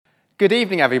Good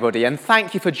evening, everybody, and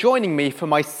thank you for joining me for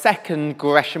my second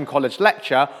Gresham College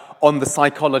lecture on the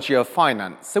psychology of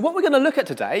finance. So what we're going to look at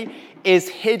today is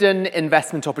hidden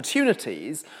investment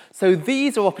opportunities. So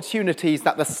these are opportunities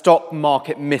that the stock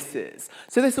market misses.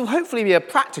 So this will hopefully be a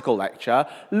practical lecture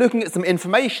looking at some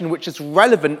information which is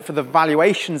relevant for the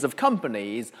valuations of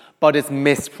companies but is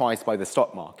mispriced by the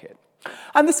stock market.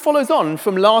 And this follows on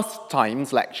from last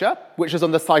time's lecture, which was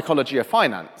on the psychology of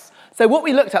finance. So what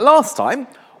we looked at last time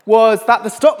was that the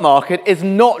stock market is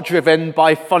not driven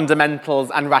by fundamentals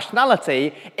and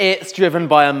rationality, it's driven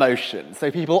by emotion.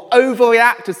 So people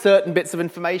overreact to certain bits of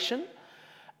information,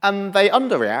 and they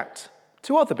underreact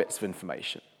to other bits of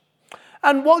information.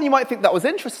 And while you might think that was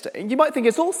interesting, you might think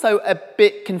it's also a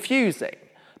bit confusing,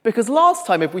 because last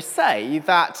time if we say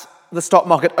that the stock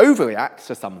market overreacts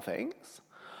to some things,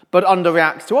 but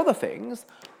underreacts to other things,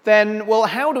 then, well,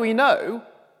 how do we know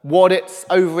what it's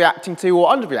overreacting to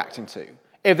or underreacting to?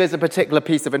 If there's a particular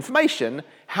piece of information,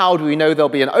 how do we know there'll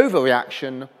be an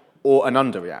overreaction or an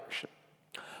underreaction?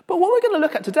 But what we're going to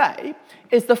look at today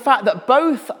is the fact that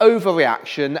both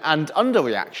overreaction and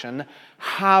underreaction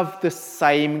have the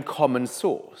same common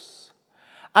source.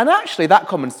 And actually, that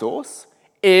common source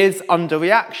is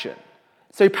underreaction.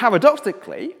 So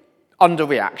paradoxically,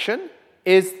 underreaction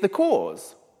is the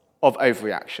cause of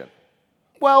overreaction.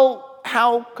 Well,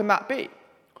 how can that be?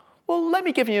 Well, let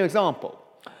me give you an example.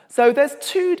 So there's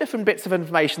two different bits of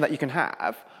information that you can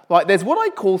have. Right? There's what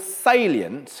I call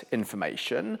salient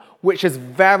information, which is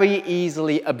very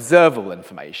easily observable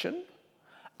information,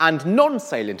 and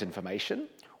non-salient information,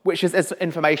 which is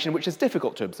information which is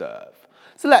difficult to observe.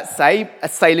 So let's say a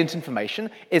salient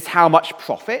information is how much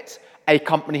profit a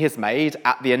company has made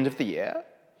at the end of the year.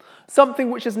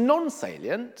 Something which is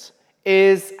non-salient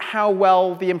is how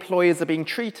well the employees are being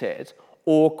treated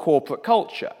or corporate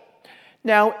culture.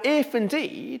 Now, if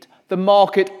indeed the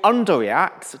market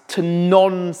underreacts to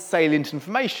non-salient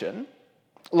information,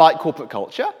 like corporate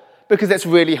culture, because it's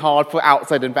really hard for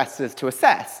outside investors to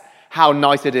assess how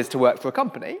nice it is to work for a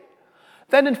company,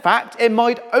 then in fact it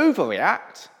might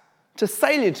overreact to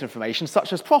salient information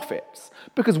such as profits.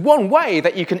 Because one way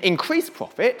that you can increase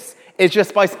profits is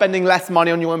just by spending less money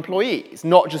on your employees,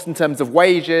 not just in terms of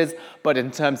wages, but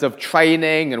in terms of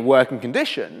training and working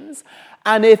conditions.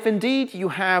 And if indeed you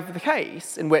have the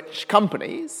case in which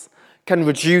companies can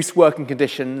reduce working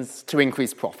conditions to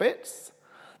increase profits,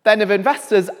 then if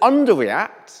investors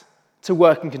underreact to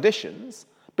working conditions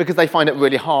because they find it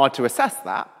really hard to assess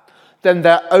that, then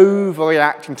they're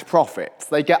overreacting to profits.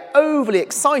 They get overly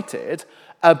excited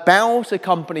about a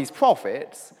company's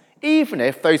profits, even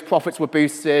if those profits were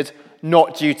boosted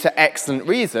not due to excellent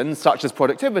reasons, such as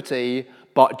productivity,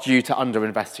 but due to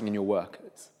underinvesting in your workers.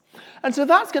 And so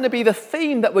that's going to be the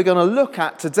theme that we're going to look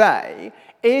at today,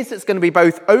 is it's going to be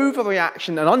both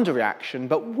overreaction and underreaction,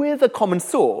 but with a common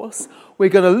source, we're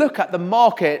going to look at the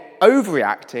market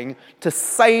overreacting to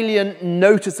salient,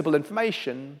 noticeable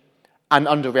information and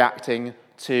underreacting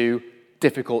to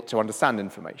difficult to understand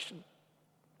information.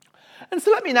 And so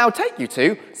let me now take you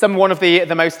to one of the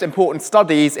most important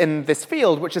studies in this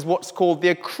field, which is what's called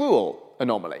the accrual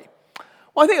anomaly.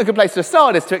 Well, I think a good place to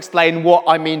start is to explain what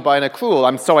I mean by an accrual.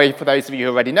 I'm sorry for those of you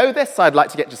who already know this, I'd like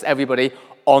to get just everybody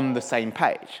on the same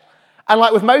page. And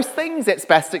like with most things, it's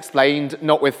best explained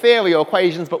not with theory or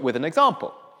equations, but with an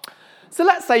example. So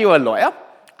let's say you're a lawyer,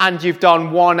 and you've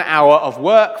done 1 hour of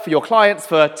work for your clients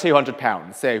for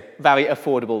 £200, so very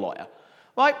affordable lawyer,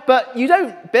 right? But you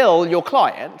don't bill your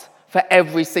client for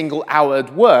every single hour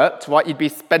worked, right? You'd be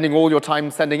spending all your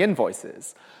time sending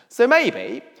invoices. So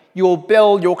maybe you'll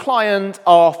bill your client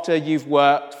after you've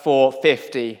worked for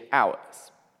 50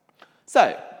 hours.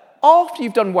 So, after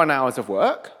you've done 1 hour of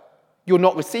work, you're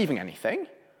not receiving anything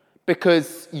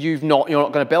because you're not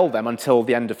going to bill them until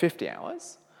the end of 50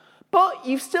 hours. But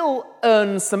you've still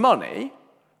earned some money,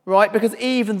 right? Because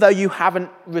even though you haven't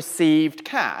received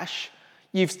cash,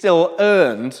 you've still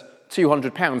earned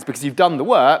 £200 because you've done the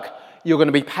work, you're going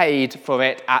to be paid for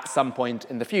it at some point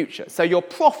in the future. So your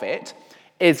profit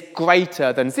is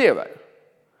greater than zero.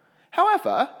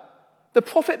 However, the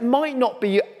profit might not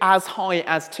be as high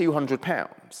as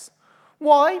 £200.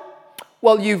 Why?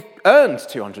 Well, you've earned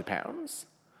 £200,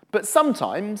 but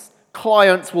sometimes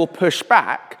clients will push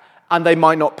back and they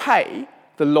might not pay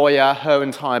the lawyer her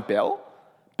entire bill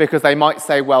because they might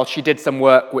say, well, she did some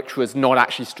work which was not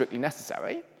actually strictly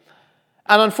necessary.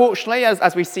 And unfortunately,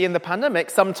 as we see in the pandemic,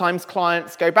 sometimes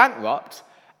clients go bankrupt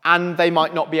and they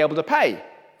might not be able to pay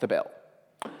the bill.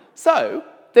 So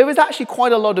there is actually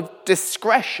quite a lot of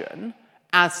discretion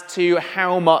as to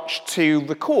how much to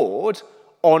record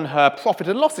on her profit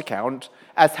and loss account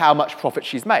as how much profit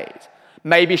she's made.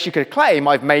 Maybe she could claim,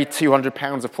 I've made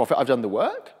 £200 of profit, I've done the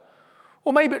work.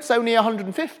 Or maybe it's only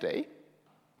 150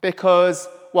 because,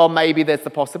 well, maybe there's the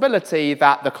possibility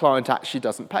that the client actually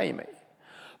doesn't pay me.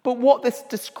 But what this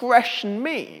discretion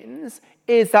means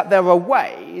is that there are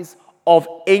ways of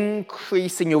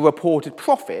increasing your reported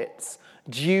profits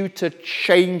due to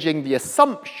changing the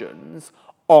assumptions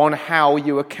on how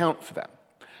you account for them.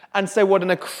 And so what an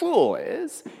accrual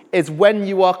is when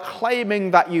you are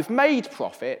claiming that you've made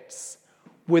profits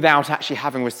without actually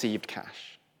having received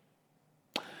cash.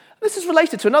 This is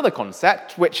related to another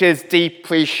concept, which is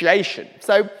depreciation.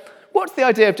 So what's the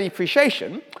idea of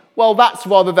depreciation? Well, that's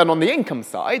rather than on the income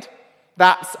side,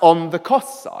 that's on the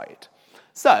cost side.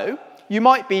 So you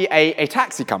might be a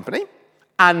taxi company,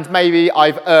 and maybe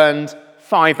I've earned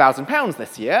 £5,000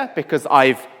 this year because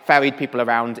I've ferried people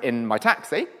around in my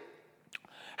taxi.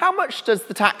 How much does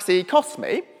the taxi cost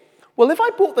me? Well, if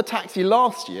I bought the taxi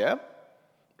last year,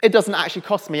 it doesn't actually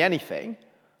cost me anything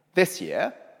this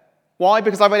year. Why?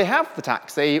 Because I already have the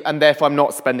taxi, and therefore I'm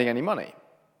not spending any money.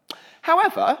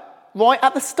 However, right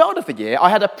at the start of the year, I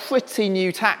had a pretty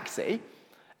new taxi,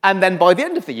 and then by the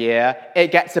end of the year,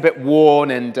 it gets a bit worn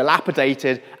and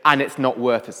dilapidated, and it's not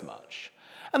worth as much.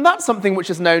 And that's something which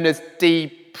is known as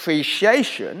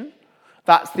depreciation.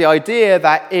 That's the idea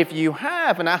that if you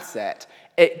have an asset,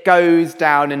 it goes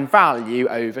down in value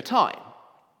over time.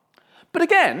 But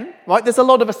again, right, there's a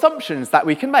lot of assumptions that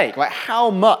we can make. Right? How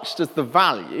much does the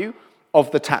value of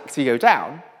the taxi go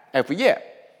down every year?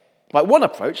 Like one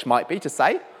approach might be to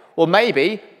say, well,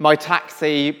 maybe my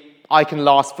taxi, I can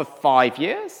last for 5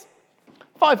 years,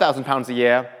 £5,000 a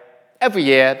year. Every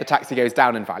year, the taxi goes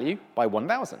down in value by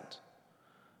 1,000.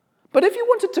 But if you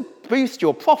wanted to boost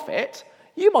your profit,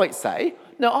 you might say,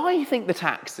 no, I think the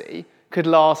taxi could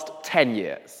last 10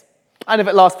 years. And if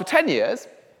it lasts for 10 years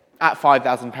at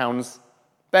 £5,000,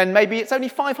 then maybe it's only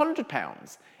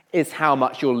 £500 is how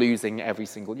much you're losing every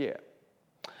single year.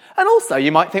 And also,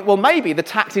 you might think, well, maybe the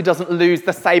taxi doesn't lose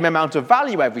the same amount of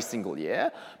value every single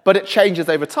year, but it changes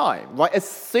over time, right? As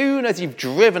soon as you've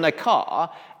driven a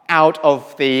car out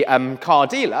of the car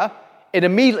dealer, it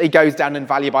immediately goes down in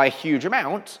value by a huge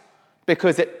amount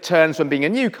because it turns from being a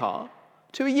new car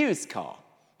to a used car.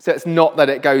 So it's not that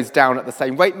it goes down at the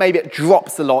same rate. Maybe it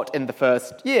drops a lot in the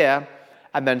first year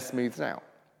and then smooths out.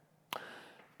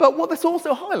 But what this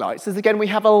also highlights is, again, we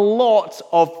have a lot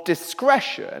of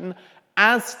discretion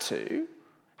as to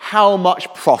how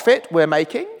much profit we're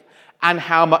making and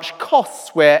how much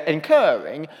costs we're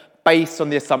incurring based on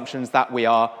the assumptions that we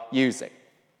are using.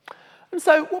 And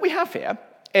so what we have here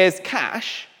is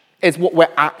cash is what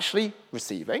we're actually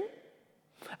receiving,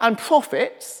 and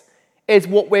profits is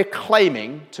what we're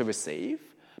claiming to receive,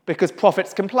 because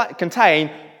profits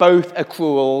contain both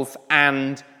accruals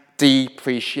and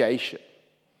depreciation.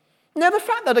 Now, the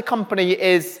fact that a company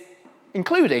is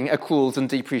including accruals and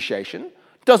depreciation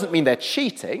doesn't mean they're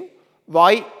cheating,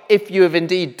 right? If you have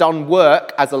indeed done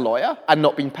work as a lawyer and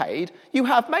not been paid, you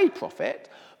have made profit.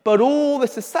 But all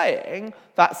this is saying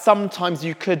that sometimes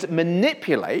you could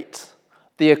manipulate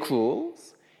the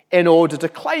accruals in order to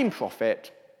claim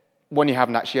profit when you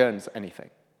haven't actually earned anything.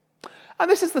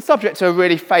 And this is the subject to a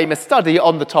really famous study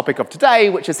on the topic of today,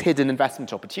 which is hidden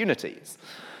investment opportunities.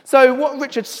 So what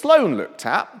Richard Sloan looked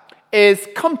at is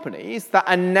companies that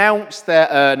announce their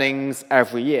earnings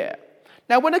every year.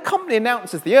 Now, when a company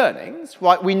announces the earnings,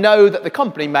 right, we know that the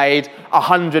company made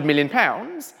 £100 million,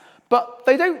 but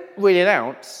they don't really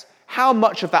announce how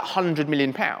much of that £100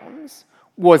 million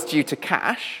was due to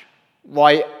cash,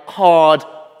 right, hard,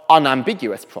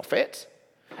 unambiguous profit,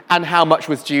 and how much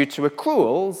was due to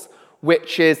accruals,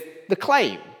 which is the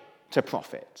claim to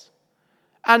profit.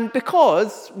 And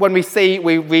because when we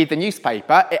read the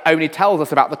newspaper, it only tells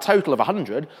us about the total of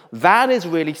 100, that is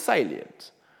really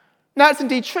salient. Now, it's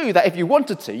indeed true that if you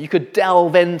wanted to, you could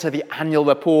delve into the annual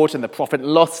report and the profit and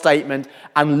loss statement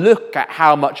and look at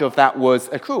how much of that was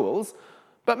accruals,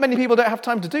 but many people don't have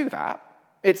time to do that.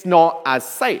 It's not as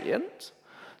salient.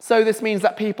 So this means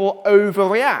that people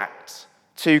overreact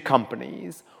to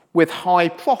companies with high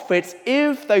profits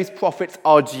if those profits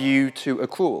are due to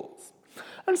accruals.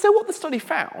 And so what the study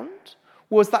found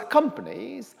was that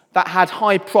companies that had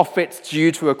high profits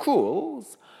due to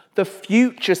accruals, the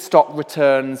future stock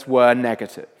returns were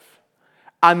negative.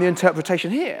 And the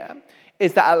interpretation here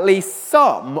is that at least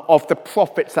some of the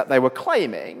profits that they were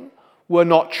claiming were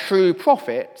not true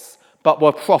profits, but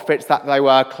were profits that they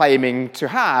were claiming to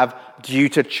have due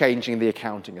to changing the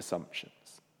accounting assumptions.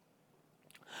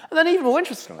 And then even more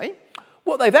interestingly,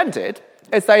 what they then did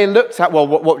is they looked at, well,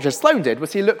 what Richard Sloan did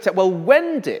was he looked at, well,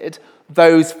 when did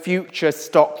those future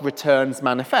stock returns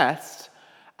manifest?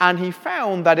 and he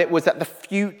found that it was at the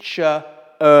future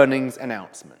earnings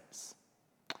announcements.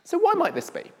 So why might this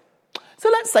be? So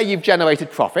let's say you've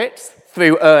generated profits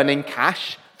through earning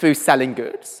cash, through selling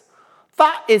goods.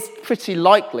 That is pretty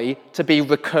likely to be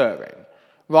recurring,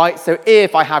 right? So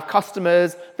if I have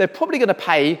customers, they're probably going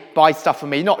to buy stuff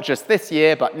from me, not just this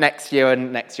year, but next year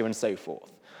and so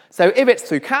forth. So if it's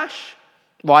through cash,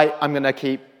 right, I'm going to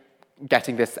keep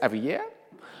getting this every year.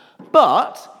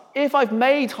 But if I've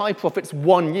made high profits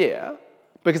 1 year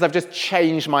because I've just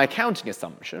changed my accounting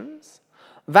assumptions,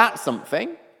 that's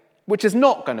something which is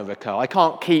not going to recur. I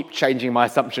can't keep changing my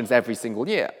assumptions every single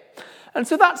year. And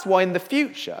so that's why in the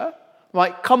future,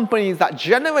 right, companies that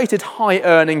generated high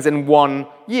earnings in 1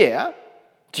 year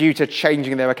due to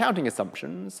changing their accounting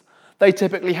assumptions, they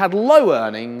typically had low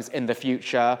earnings in the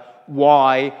future.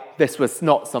 Why? This was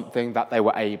not something that they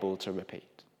were able to repeat.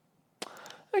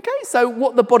 Okay, so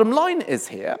what the bottom line is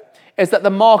here is that the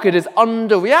market is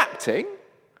underreacting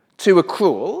to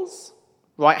accruals,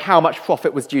 right, how much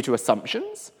profit was due to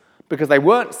assumptions, because they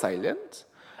weren't salient.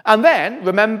 And then,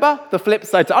 remember, the flip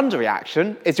side to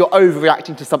underreaction is you're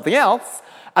overreacting to something else,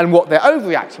 and what they're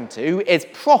overreacting to is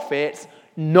profits,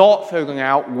 not figuring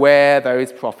out where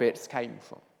those profits came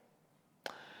from.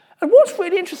 And what's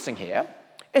really interesting here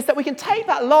is that we can take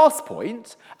that last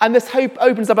point, and this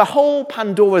opens up a whole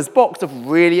Pandora's box of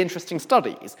really interesting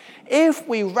studies. If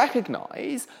we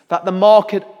recognize that the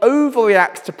market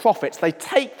overreacts to profits, they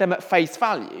take them at face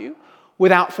value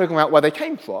without figuring out where they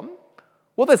came from,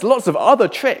 well, there's lots of other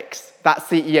tricks that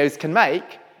CEOs can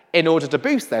make in order to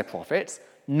boost their profits,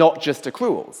 not just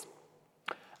accruals.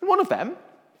 And one of them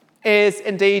is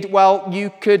indeed, well,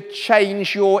 you could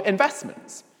change your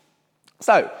investments.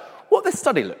 So what this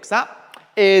study looks at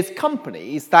is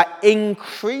companies that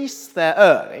increase their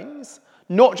earnings,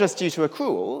 not just due to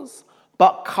accruals,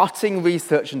 but cutting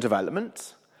research and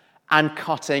development and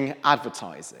cutting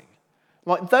advertising.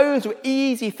 Right, those are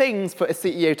easy things for a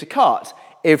CEO to cut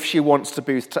if she wants to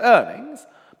boost her earnings.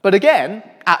 But again,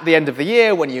 at the end of the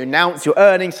year, when you announce your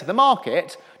earnings to the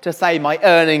market, to say my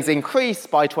earnings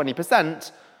increased by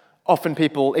 20%, often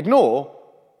people ignore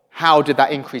how did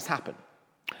that increase happen.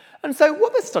 And so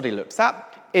what this study looks at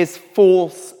is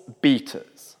false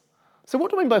beaters. So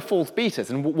what do I mean by false beaters,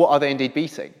 and what are they indeed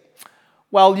beating?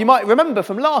 Well, you might remember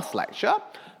from last lecture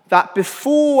that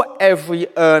before every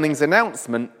earnings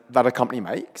announcement that a company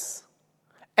makes,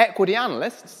 equity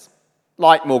analysts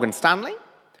like Morgan Stanley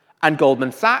and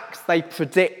Goldman Sachs, they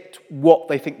predict what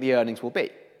they think the earnings will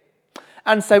be.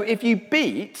 And so if you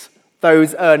beat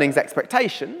those earnings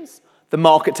expectations, the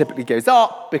market typically goes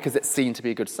up because it's seen to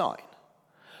be a good sign.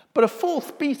 But a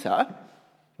false beater,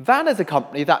 that is a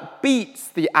company that beats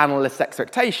the analyst's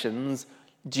expectations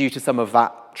due to some of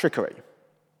that trickery.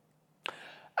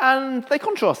 And they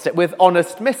contrast it with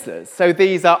honest missers. So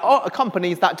these are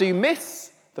companies that do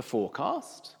miss the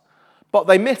forecast, but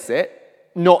they miss it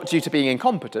not due to being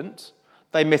incompetent.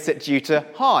 They miss it due to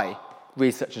high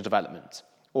research and development,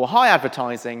 or high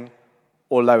advertising,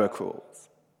 or low accruals.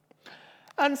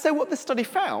 And so what this study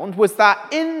found was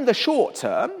that in the short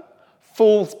term,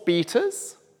 false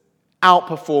beaters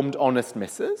outperformed honest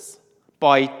missers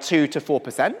by 2 to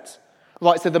 4%.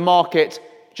 Right, so the market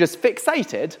just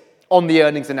fixated on the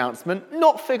earnings announcement,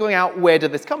 not figuring out where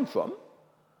did this come from.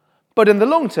 But in the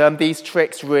long term, these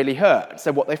tricks really hurt.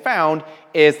 So what they found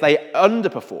is they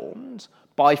underperformed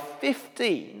by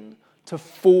 15 to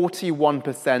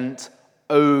 41%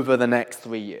 over the next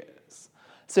 3 years.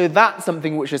 So that's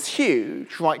something which is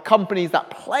huge, right? Companies that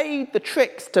played the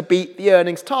tricks to beat the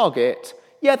earnings target,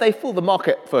 yeah, they fooled the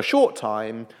market for a short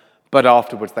time, but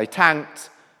afterwards they tanked.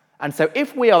 And so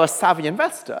if we are a savvy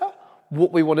investor,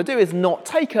 what we want to do is not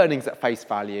take earnings at face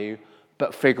value,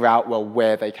 but figure out, well,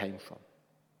 where they came from.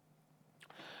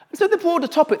 So the broader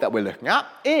topic that we're looking at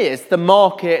is the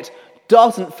market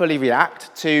doesn't fully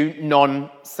react to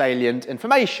non-salient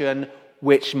information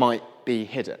which might be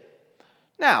hidden.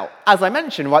 Now, as I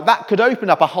mentioned, right, that could open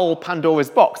up a whole Pandora's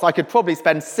box. I could probably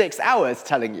spend 6 hours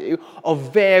telling you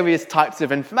of various types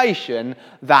of information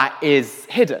that is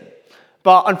hidden.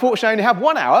 But unfortunately, I only have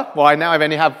 1 hour. Well, now I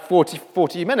only have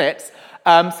 40 minutes.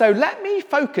 So let me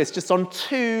focus just on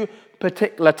 2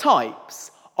 particular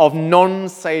types of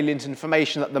non-salient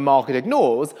information that the market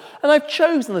ignores. And I've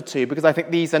chosen the 2 because I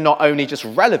think these are not only just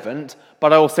relevant,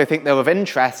 but I also think they're of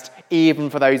interest even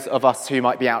for those of us who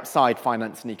might be outside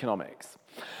finance and economics.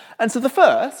 And so the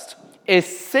first is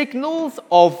signals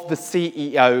of the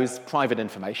CEO's private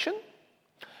information,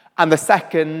 and the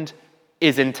second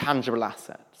is intangible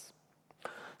assets.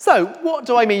 So what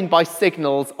do I mean by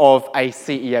signals of a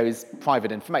CEO's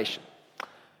private information?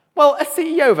 Well, a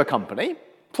CEO of a company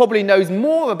probably knows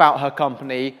more about her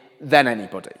company than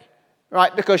anybody,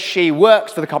 right? Because she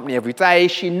works for the company every day.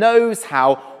 She knows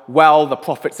how well the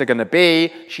profits are going to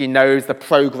be. She knows the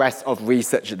progress of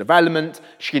research and development.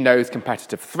 She knows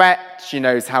competitive threats. She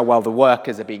knows how well the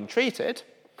workers are being treated.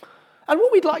 And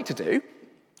what we'd like to do,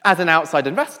 as an outside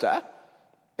investor,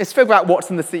 is figure out what's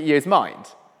in the CEO's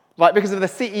mind, right? Because if the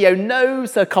CEO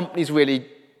knows her company's really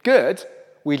good,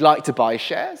 we'd like to buy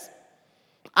shares.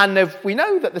 And if we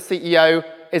know that the CEO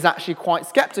is actually quite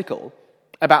skeptical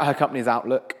about her company's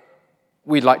outlook,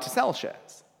 we'd like to sell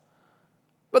shares.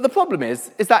 But the problem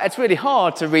is that it's really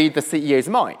hard to read the CEO's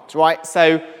mind, right?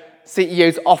 So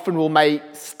CEOs often will make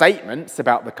statements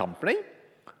about the company,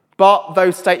 but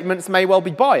those statements may well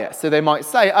be biased. So they might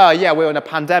say, oh, yeah, we're in a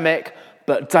pandemic,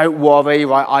 but don't worry,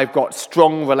 right? I've got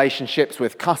strong relationships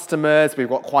with customers. We've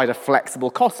got quite a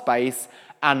flexible cost base.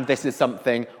 And this is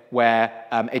something where,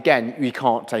 again, we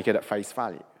can't take it at face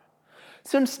value.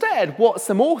 So instead, what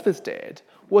some authors did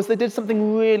was they did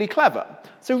something really clever.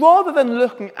 So rather than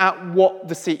looking at what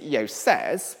the CEO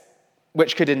says,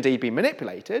 which could indeed be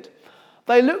manipulated,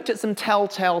 they looked at some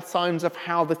telltale signs of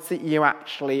how the CEO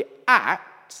actually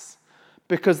acts,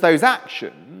 because those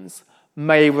actions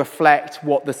may reflect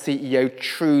what the CEO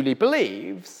truly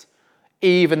believes,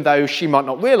 even though she might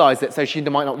not realize it, so she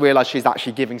might not realize she's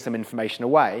actually giving some information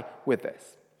away with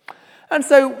this. And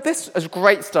so this is a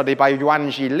great study by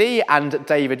Yuanji Li and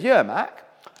David Yermak,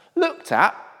 looked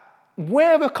at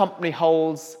where a company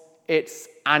holds its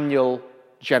annual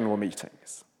general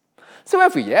meetings. So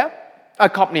every year, a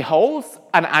company holds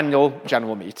an annual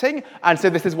general meeting, and so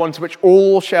this is one to which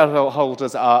all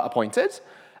shareholders are appointed,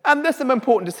 and there's some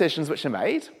important decisions which are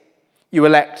made. You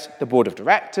elect the board of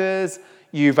directors,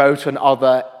 you vote on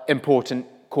other important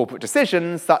corporate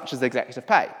decisions, such as executive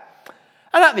pay.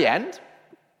 And at the end,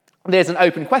 there's an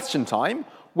open question time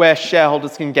where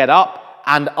shareholders can get up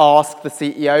and ask the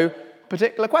CEO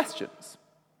particular questions.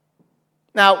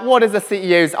 Now, what is the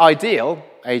CEO's ideal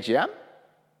AGM?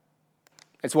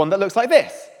 It's one that looks like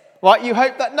this, right? You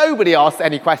hope that nobody asks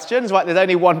any questions, right? There's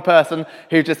only one person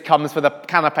who just comes for the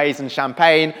canapes and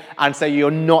champagne, and so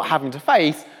you're not having to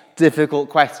face difficult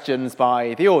questions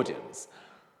by the audience.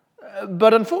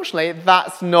 But unfortunately,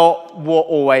 that's not what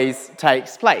always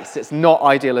takes place. It's not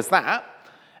ideal as that.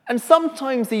 And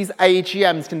sometimes these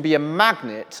AGMs can be a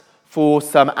magnet for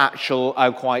some actual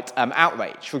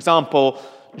outrage. For example,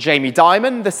 Jamie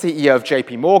Dimon, the CEO of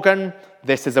JP Morgan,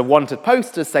 this is a wanted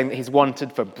poster saying that he's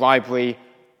wanted for bribery,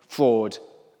 fraud,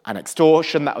 and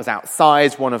extortion. That was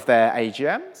outside one of their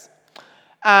AGMs.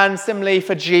 And similarly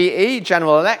for GE,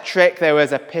 General Electric, there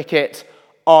was a picket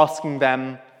asking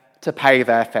them to pay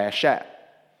their fair share.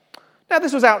 Now,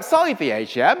 this was outside the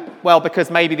AGM, well, because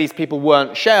maybe these people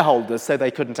weren't shareholders, so they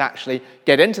couldn't actually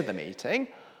get into the meeting.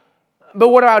 But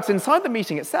what about inside the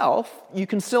meeting itself? You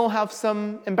can still have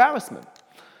some embarrassment.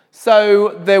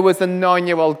 So there was a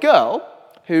 9-year-old girl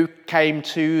who came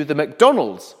to the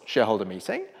McDonald's shareholder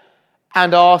meeting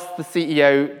and asked the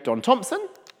CEO, Don Thompson,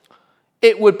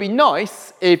 it would be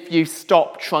nice if you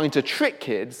stopped trying to trick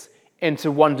kids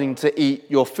into wanting to eat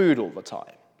your food all the time.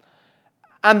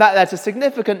 And that led to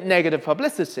significant negative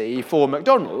publicity for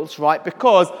McDonald's, right?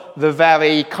 Because the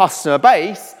very customer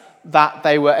base that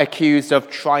they were accused of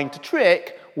trying to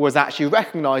trick was actually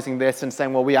recognizing this and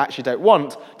saying, well, we actually don't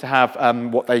want to have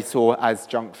what they saw as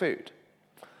junk food.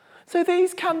 So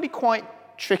these can be quite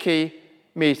tricky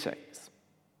meetings.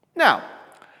 Now,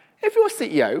 if you're a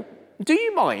CEO, do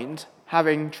you mind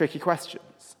having tricky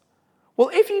questions? Well,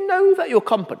 if you know that your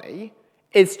company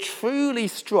is truly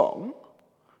strong,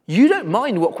 you don't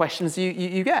mind what questions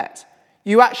you get.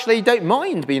 You actually don't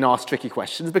mind being asked tricky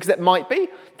questions because it might be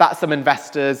that some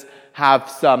investors have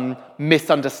some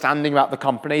misunderstanding about the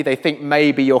company. They think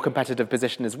maybe your competitive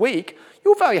position is weak.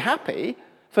 You're very happy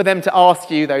for them to ask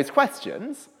you those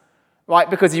questions, right?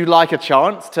 Because you like a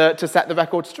chance to set the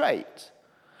record straight.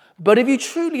 But if you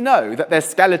truly know that there's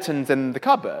skeletons in the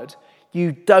cupboard,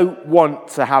 you don't want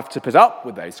to have to put up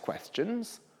with those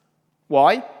questions.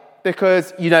 Why?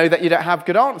 Because you know that you don't have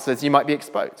good answers. You might be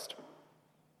exposed.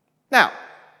 Now,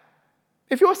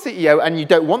 if you're a CEO and you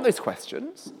don't want those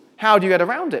questions, how do you get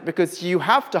around it? Because you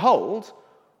have to hold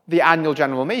the annual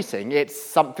general meeting. It's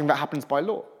something that happens by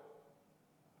law.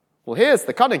 Well, here's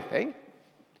the cunning thing.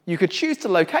 You could choose to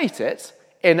locate it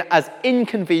in as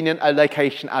inconvenient a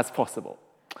location as possible.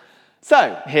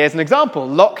 So, here's an example.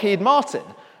 Lockheed Martin,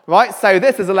 right? So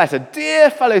this is a letter. Dear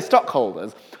fellow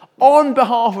stockholders, on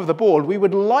behalf of the board, we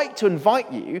would like to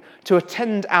invite you to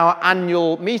attend our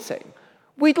annual meeting.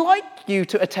 We'd like you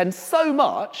to attend so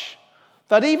much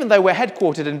that even though we're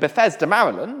headquartered in Bethesda,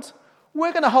 Maryland,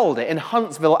 we're going to hold it in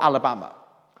Huntsville, Alabama.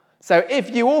 So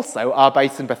if you also are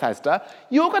based in Bethesda,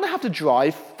 you're going to have to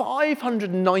drive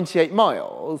 598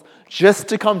 miles just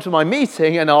to come to my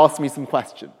meeting and ask me some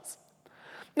questions.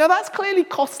 Now, that's clearly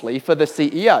costly for the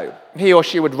CEO. He or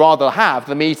she would rather have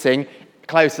the meeting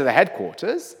close to the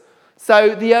headquarters.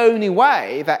 So the only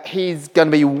way that he's going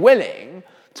to be willing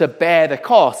to bear the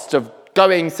cost of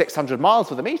going 600 miles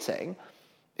for the meeting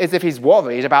is if he's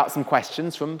worried about some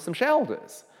questions from some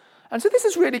shareholders. And so this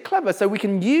is really clever. So we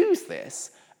can use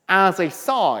this as a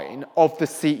sign of the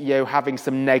CEO having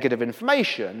some negative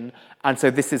information. And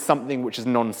so this is something which is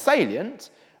non-salient,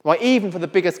 right? Even for the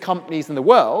biggest companies in the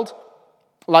world,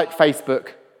 like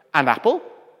Facebook and Apple,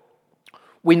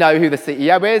 we know who the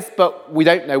CEO is, but we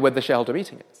don't know where the shareholder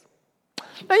meeting is.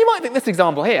 Now, you might think this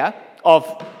example here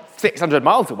of 600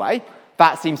 miles away,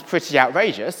 that seems pretty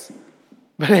outrageous,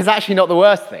 but it's actually not the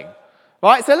worst thing,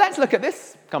 right? So let's look at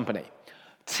this company,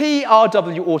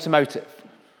 TRW Automotive,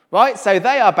 right? So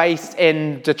they are based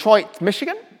in Detroit,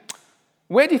 Michigan.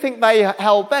 Where do you think they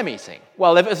held their meeting?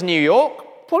 Well, if it was New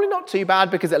York, probably not too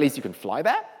bad because at least you can fly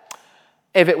there.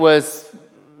 If it was,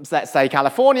 let's say,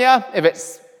 California, if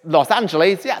it's Los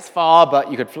Angeles, yeah, it's far, but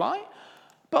you could fly.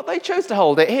 But they chose to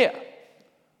hold it here.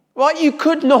 Right? You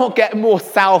could not get more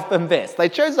south than this. They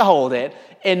chose to hold it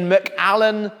in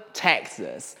McAllen,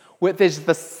 Texas, which is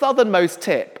the southernmost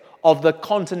tip of the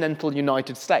continental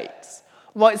United States.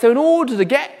 Right? So in order to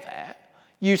get there,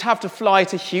 you'd have to fly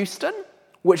to Houston,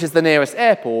 which is the nearest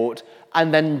airport,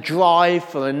 and then drive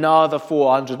for another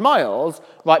 400 miles,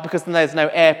 right? Because then there's no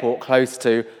airport close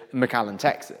to McAllen,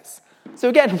 Texas. So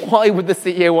again, why would the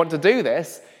CEO want to do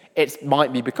this? It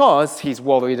might be because he's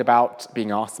worried about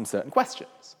being asked some certain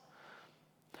questions.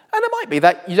 And it might be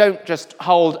that you don't just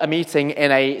hold a meeting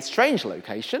in a strange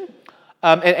location,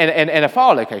 in a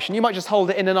far location. You might just hold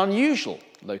it in an unusual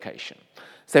location.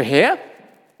 So here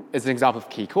is an example of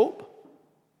KeyCorp,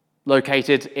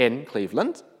 located in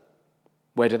Cleveland.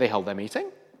 Where do they hold their meeting?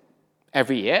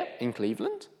 Every year in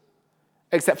Cleveland.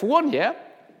 Except for 1 year,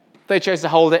 they chose to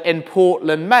hold it in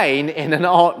Portland, Maine, in an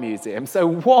art museum. So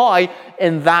why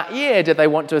in that year did they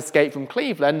want to escape from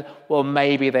Cleveland? Well,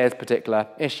 maybe there's particular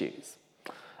issues.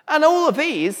 And all of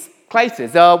these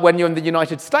places are when you're in the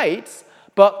United States,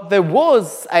 but there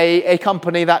was a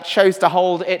company that chose to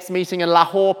hold its meeting in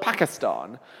Lahore,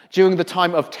 Pakistan, during the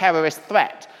time of terrorist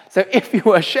threat. So if you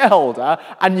were a shareholder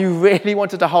and you really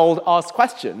wanted to ask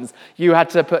questions, you had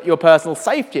to put your personal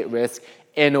safety at risk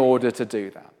in order to do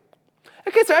that.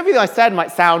 Okay, so everything I said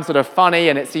might sound sort of funny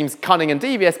and it seems cunning and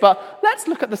devious, but let's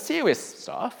look at the serious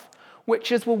stuff,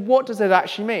 which is, well, what does it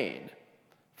actually mean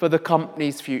for the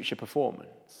company's future performance?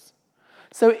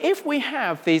 So if we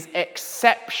have these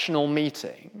exceptional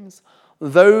meetings,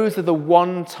 those are the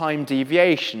one-time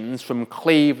deviations from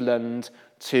Cleveland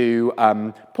to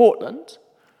Portland.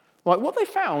 Right, what they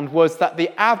found was that the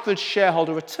average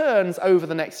shareholder returns over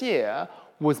the next year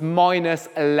was minus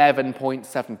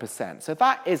 11.7%. So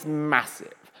that is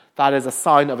massive. That is a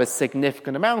sign of a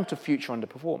significant amount of future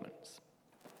underperformance.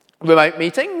 Remote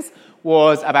meetings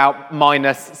was about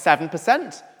minus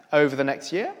 7% over the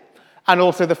next year. And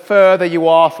also the further you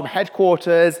are from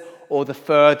headquarters or the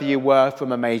further you were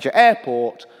from a major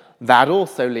airport, that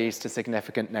also leads to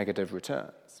significant negative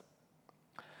returns.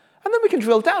 And then we can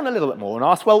drill down a little bit more and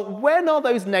ask, well, when are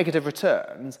those negative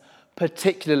returns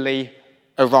particularly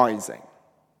arising?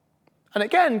 And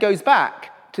again, goes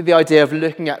back to the idea of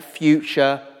looking at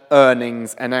future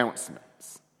earnings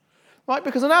announcements. Right?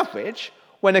 Because on average,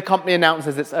 when a company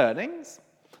announces its earnings,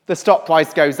 the stock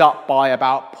price goes up by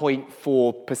about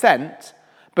 0.4%,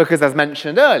 because as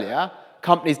mentioned earlier,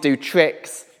 companies do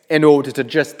tricks in order to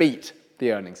just beat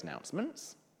the earnings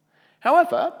announcements.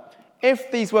 However,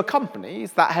 if these were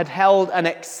companies that had held an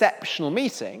exceptional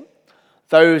meeting,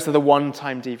 those are the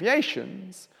one-time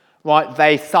deviations, right?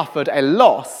 They suffered a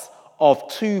loss of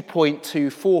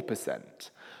 2.24%.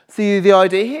 So the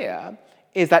idea here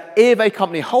is that if a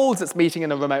company holds its meeting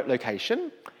in a remote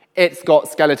location, it's got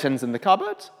skeletons in the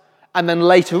cupboard, and then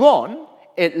later on,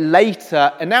 it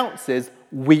later announces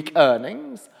weak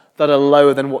earnings that are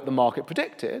lower than what the market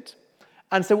predicted.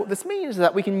 And so what this means is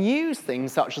that we can use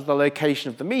things such as the location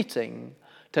of the meeting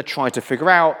to try to figure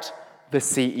out the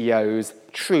CEO's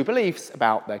true beliefs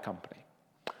about their company.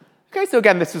 Okay, so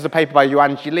again, this was a paper by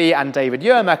Yuanji Li and David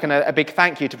Yermak, and a big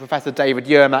thank you to Professor David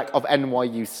Yermak of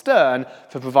NYU Stern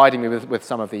for providing me with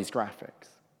some of these graphics.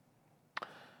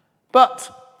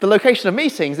 But the location of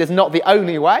meetings is not the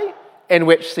only way in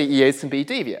which CEOs can be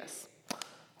devious.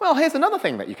 Well, here's another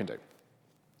thing that you can do.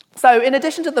 So in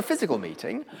addition to the physical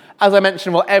meeting, as I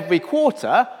mentioned, well, every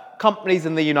quarter, companies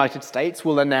in the United States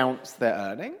will announce their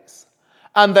earnings.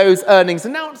 And those earnings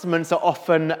announcements are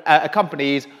often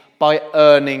accompanied by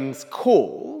earnings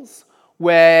calls,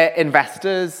 where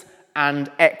investors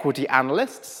and equity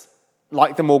analysts,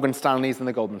 like the Morgan Stanleys and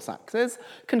the Goldman Sachses,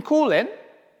 can call in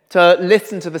to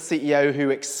listen to the CEO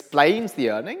who explains the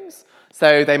earnings.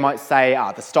 So they might say,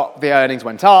 the earnings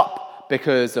went up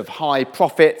because of high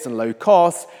profits and low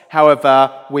costs.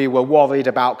 However, we were worried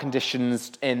about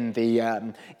conditions in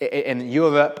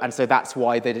Europe, and so that's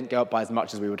why they didn't go up by as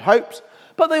much as we would hoped.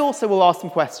 But they also will ask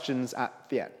some questions at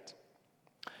the end.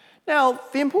 Now,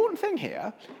 the important thing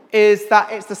here is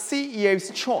that it's the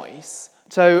CEO's choice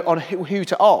on who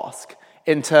to ask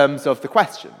in terms of the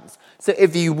questions. So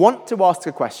if you want to ask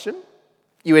a question,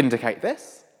 you indicate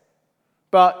this,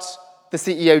 but the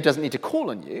CEO doesn't need to call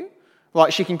on you.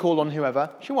 Right, she can call on whoever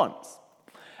she wants.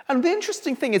 And the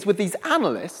interesting thing is with these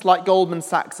analysts, like Goldman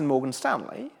Sachs and Morgan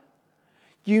Stanley,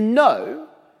 you know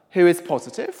who is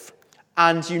positive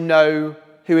and you know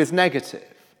who is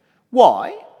negative.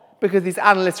 Why? Because these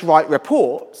analysts write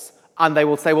reports and they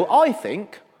will say, well, I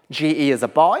think GE is a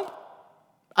buy.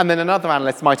 And then another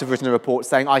analyst might have written a report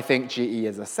saying, I think GE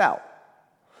is a sell.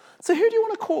 So who do you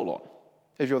want to call on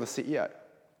if you're the CEO?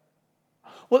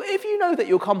 Well, if you know that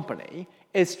your company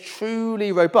is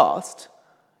truly robust,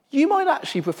 you might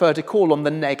actually prefer to call on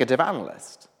the negative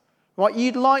analyst. Right?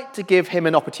 You'd like to give him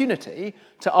an opportunity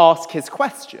to ask his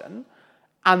question,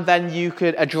 and then you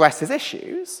could address his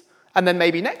issues, and then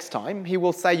maybe next time he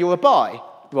will say you're a buy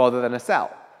rather than a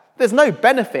sell. There's no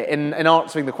benefit in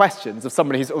answering the questions of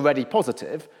somebody who's already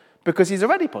positive because he's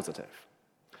already positive.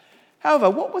 However,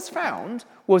 what was found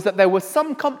was that there were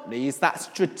some companies that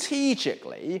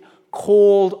strategically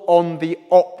called on the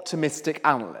optimistic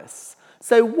analysts.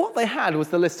 So what they had was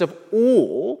the list of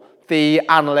all the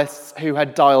analysts who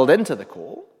had dialed into the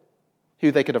call,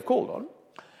 who they could have called on,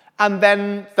 and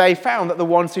then they found that the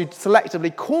ones who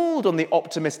selectively called on the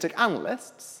optimistic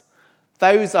analysts,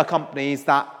 those are companies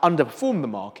that underperform the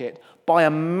market by a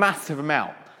massive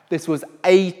amount. This was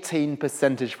 18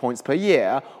 percentage points per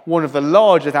year, one of the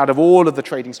largest out of all of the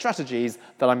trading strategies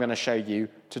that I'm going to show you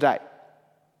today.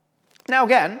 Now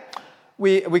again,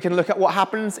 we can look at what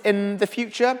happens in the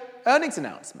future earnings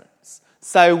announcements.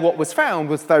 So what was found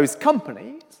was those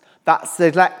companies that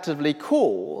selectively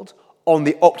called on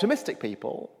the optimistic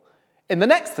people, in the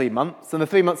next 3 months and the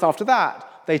 3 months after that,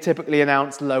 they typically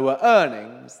announced lower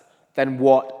earnings than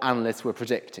what analysts were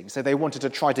predicting. So they wanted to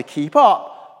try to keep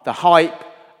up the hype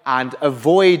and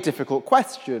avoid difficult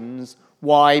questions.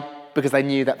 Why? Because they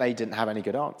knew that they didn't have any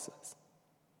good answers.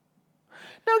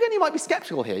 Now again, you might be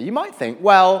skeptical here. You might think,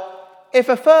 well, if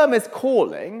a firm is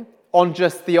calling on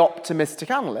just the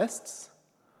optimistic analysts,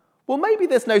 well, maybe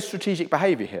there's no strategic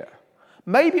behavior here.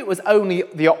 Maybe it was only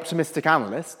the optimistic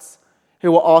analysts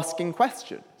who were asking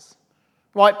questions,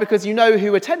 right? Because you know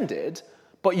who attended,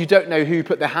 but you don't know who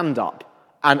put their hand up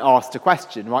and asked a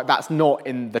question, right? That's not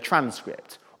in the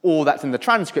transcript. All that's in the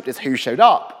transcript is who showed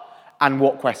up and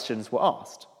what questions were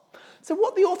asked. So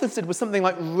what the authors did was something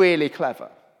like really clever.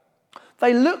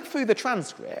 They looked through the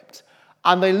transcript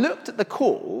and they looked at the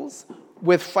calls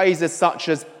with phrases such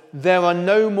as, there are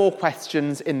no more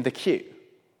questions in the queue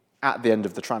at the end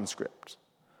of the transcript.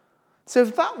 So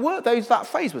if that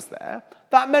phrase was there,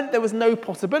 that meant there was no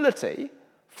possibility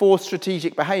for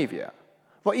strategic behavior.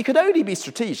 Well, you could only be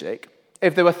strategic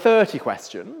if there were 30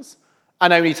 questions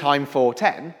and only time for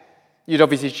 10. You'd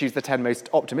obviously choose the 10 most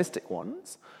optimistic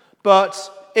ones. But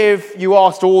if you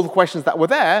asked all the questions that were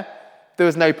there, there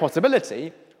was no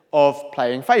possibility of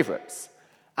playing favourites.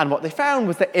 And what they found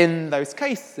was that in those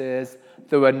cases,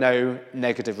 there were no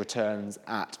negative returns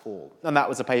at all. And that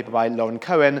was a paper by Lauren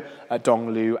Cohen,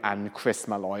 Dong Liu, and Chris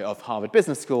Malloy of Harvard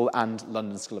Business School and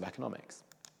London School of Economics.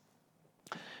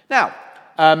 Now,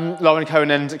 Lauren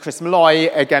Cohen and Chris Malloy,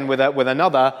 again with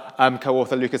another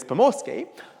co-author, Lucas Pomorsky,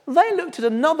 they looked at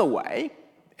another way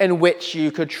in which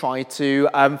you could try to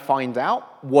find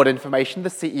out what information the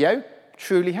CEO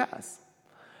truly has.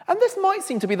 And this might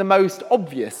seem to be the most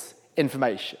obvious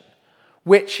information,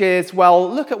 which is, well,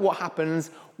 look at what happens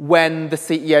when the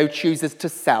CEO chooses to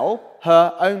sell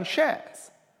her own shares.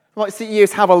 Right,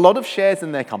 CEOs have a lot of shares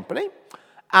in their company,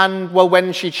 and, well,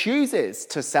 when she chooses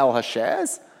to sell her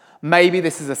shares, maybe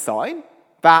this is a sign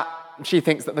that she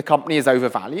thinks that the company is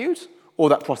overvalued or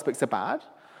that prospects are bad.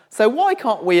 So why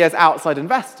can't we, as outside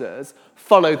investors,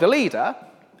 follow the leader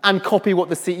and copy what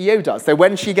the CEO does? So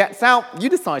when she gets out, you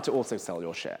decide to also sell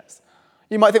your shares.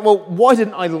 You might think, well, why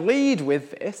didn't I lead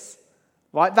with this?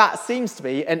 Right? That seems to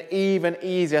be an even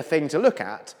easier thing to look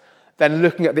at than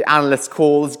looking at the analyst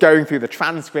calls, going through the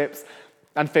transcripts,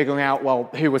 and figuring out, well,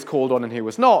 who was called on and who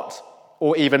was not,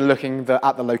 or even looking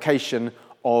at the location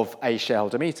of a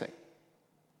shareholder meeting.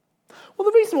 Well,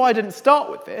 the reason why I didn't start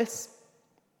with this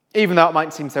even though it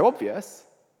might seem so obvious,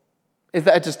 is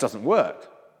that it just doesn't work,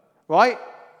 right?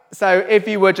 So if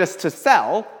you were just to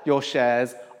sell your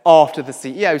shares after the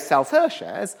CEO sells her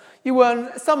shares, you earn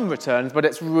some returns, but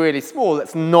it's really small.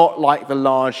 It's not like the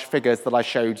large figures that I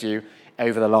showed you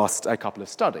over the last couple of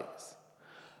studies.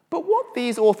 But what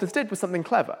these authors did was something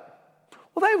clever.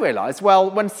 Well, they realized,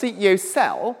 when CEOs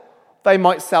sell, they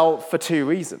might sell for two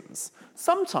reasons.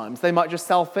 Sometimes they might just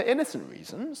sell for innocent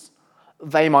reasons.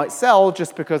 They might sell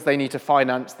just because they need to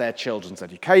finance their children's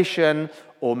education,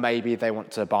 or maybe they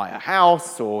want to buy a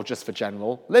house, or just for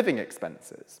general living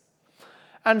expenses.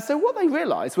 And so what they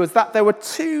realized was that there were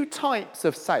two types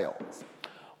of sales.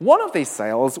 One of these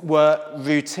sales were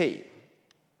routine.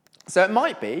 So it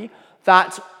might be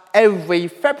that every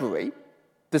February,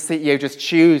 the CEO just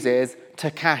chooses to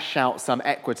cash out some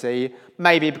equity,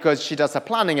 maybe because she does her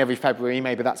planning every February,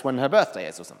 maybe that's when her birthday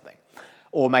is or something.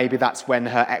 Or maybe that's when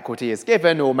her equity is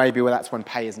given, or maybe that's when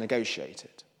pay is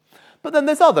negotiated. But then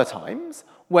there's other times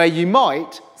where you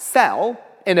might sell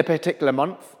in a particular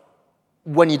month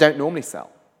when you don't normally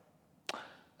sell.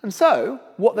 And so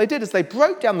what they did is they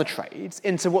broke down the trades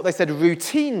into what they said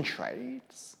routine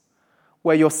trades,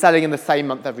 where you're selling in the same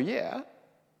month every year,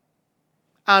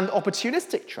 and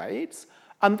opportunistic trades,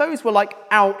 and those were like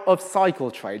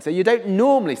out-of-cycle trades. So you don't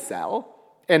normally sell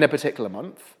in a particular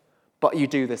month, but you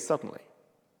do this suddenly.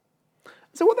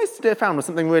 So what they found was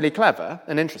something really clever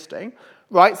and interesting,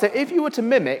 right? So if you were to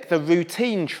mimic the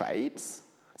routine trades,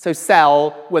 so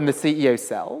sell when the CEO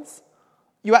sells,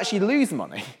 you actually lose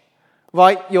money,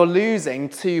 right? You're losing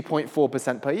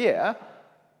 2.4% per year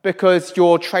because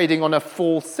you're trading on a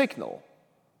false signal.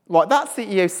 Right, that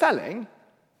CEO selling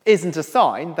isn't a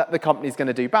sign that the company's going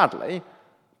to do badly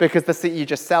because the CEO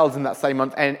just sells in that same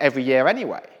month and every year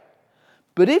anyway.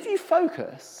 But if you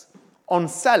focus on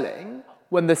selling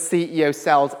when the CEO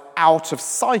sells out of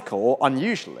cycle,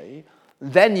 unusually,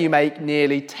 then you make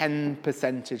nearly 10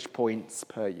 percentage points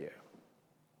per year.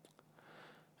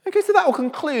 Okay, so that will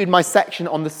conclude my section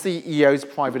on the CEO's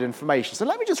private information. So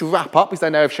let me just wrap up, because I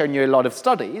know I've shown you a lot of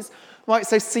studies. Right,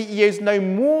 so CEOs know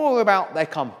more about their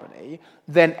company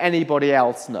than anybody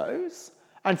else knows.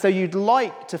 And so you'd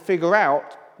like to figure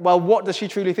out, what does she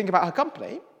truly think about her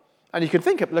company? And you can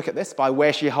look at this by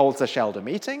where she holds her shareholder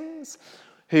meetings,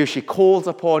 who she calls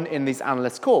upon in these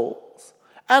analyst calls,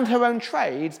 and her own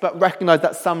trades, but recognize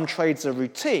that some trades are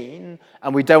routine,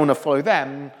 and we don't want to follow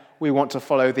them. We want to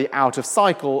follow the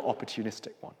out-of-cycle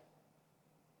opportunistic one.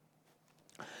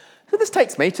 So this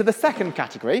takes me to the second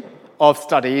category of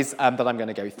studies that I'm going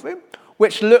to go through,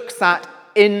 which looks at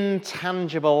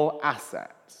intangible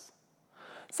assets.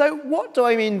 So what do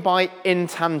I mean by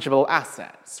intangible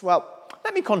assets? Well,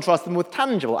 let me contrast them with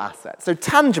tangible assets. So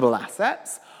tangible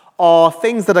assets are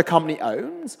things that a company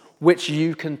owns which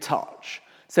you can touch.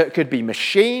 So it could be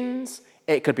machines,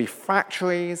 it could be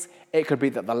factories, it could be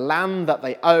the land that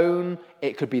they own,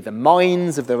 it could be the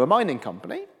mines if they're a mining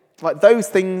company. Right, those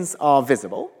things are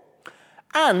visible.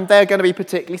 And they're going to be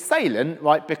particularly salient,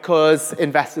 right, because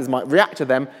investors might react to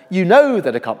them. You know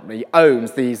that a company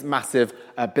owns these massive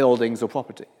buildings or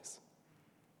properties.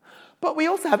 But we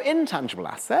also have intangible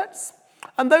assets,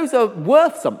 and those are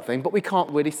worth something, but we can't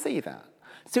really see that.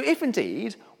 So if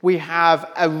indeed we have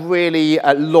a really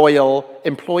loyal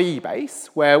employee base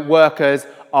where workers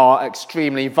are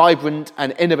extremely vibrant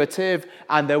and innovative,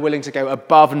 and they're willing to go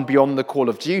above and beyond the call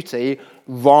of duty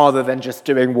rather than just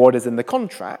doing what is in the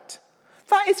contract,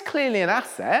 that is clearly an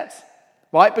asset,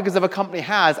 right? Because if a company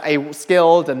has a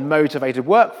skilled and motivated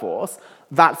workforce,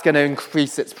 that's going to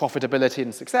increase its profitability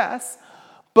and success.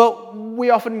 But we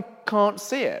often can't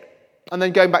see it. And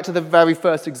then going back to the very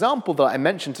first example that I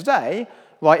mentioned today,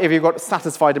 right, if you've got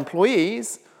satisfied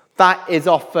employees, that is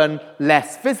often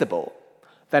less visible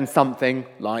than something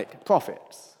like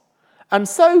profits. And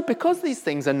so, because these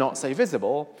things are not so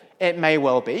visible, it may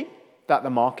well be that the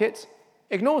market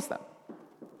ignores them.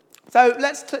 So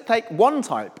let's take one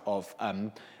type of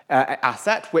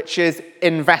asset, which is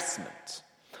investment.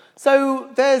 So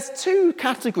there's two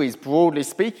categories, broadly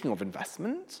speaking, of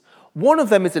investment. One of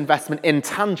them is investment in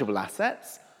tangible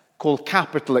assets, called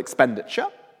capital expenditure.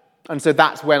 And so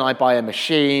that's when I buy a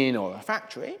machine or a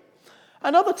factory.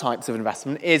 And other types of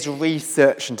investment is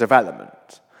research and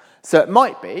development. So it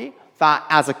might be that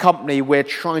as a company, we're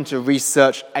trying to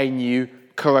research a new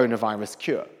coronavirus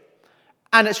cure.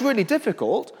 And it's really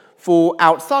difficult for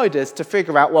outsiders to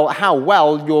figure out, how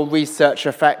well your research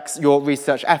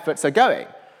efforts are going,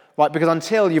 right? Because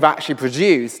until you've actually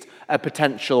produced a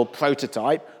potential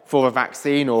prototype for a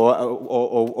vaccine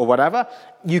or whatever,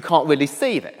 you can't really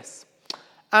see this.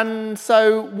 And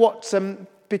so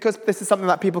because this is something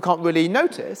that people can't really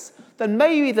notice, then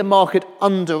maybe the market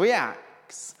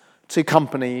underreacts to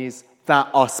companies that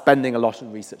are spending a lot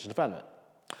on research and development.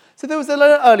 So there was an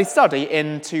early study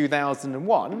in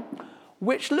 2001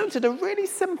 which looked at a really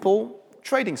simple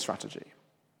trading strategy,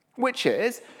 which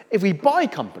is if we buy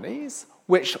companies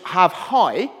which have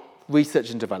high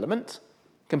research and development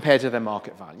compared to their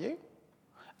market value,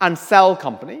 and sell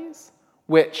companies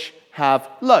which have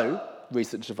low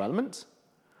research and development,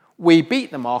 we beat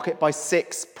the market by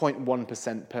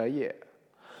 6.1% per year.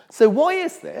 So why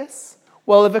is this?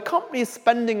 Well, if a company is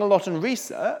spending a lot on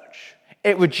research,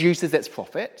 it reduces its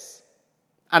profits.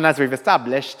 And as we've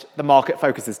established, the market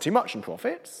focuses too much on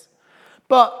profits.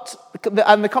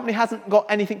 And the company hasn't got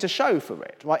anything to show for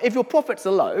it, right? If your profits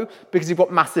are low because you've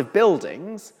got massive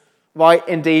buildings, right,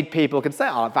 indeed people can say,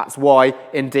 that's why,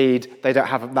 indeed, they don't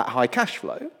have that high cash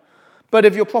flow. But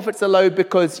if your profits are low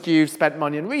because you've spent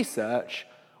money on research,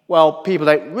 well, people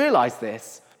don't realise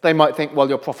this. They might think, well,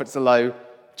 your profits are low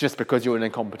just because you're an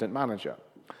incompetent manager.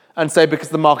 And so because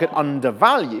the market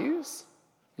undervalues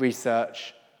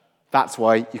research, that's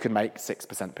why you can make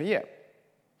 6% per year.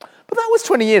 But that was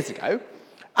 20 years ago.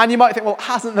 And you might think, well,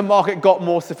 hasn't the market got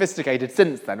more sophisticated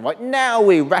since then? Right? Now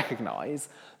we recognise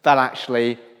that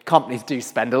actually companies do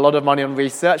spend a lot of money on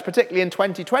research, particularly in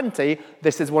 2020.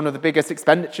 This is one of the biggest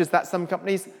expenditures that some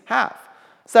companies have.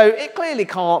 So it clearly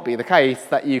can't be the case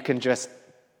that you can just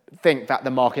think that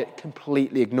the market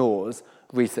completely ignores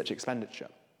research expenditure.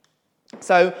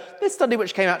 So this study,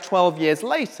 which came out 12 years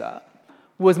later,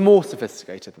 was more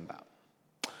sophisticated than that.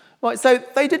 Right, so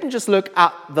they didn't just look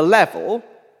at the level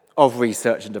of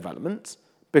research and development,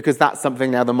 because that's something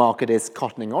now the market is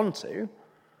cottoning onto,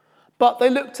 but they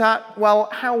looked at, well,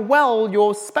 how well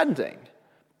you're spending.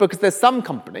 Because there's some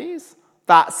companies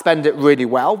that spend it really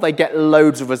well, they get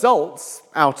loads of results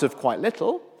out of quite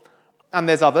little, and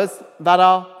there's others that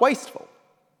are wasteful.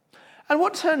 And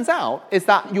what turns out is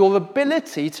that your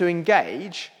ability to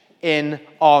engage in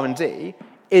R&D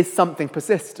is something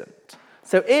persistent.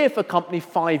 So if a company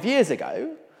 5 years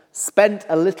ago spent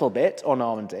a little bit on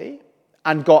R&D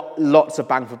and got lots of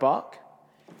bang for buck,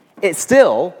 it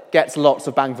still gets lots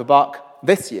of bang for buck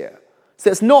this year. So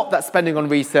it's not that spending on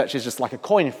research is just like a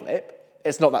coin flip.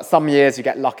 It's not that some years you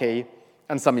get lucky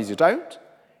and some years you don't.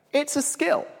 It's a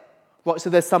skill. Right,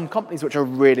 so there's some companies which are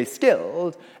really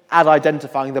skilled at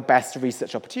identifying the best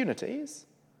research opportunities.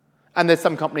 And there's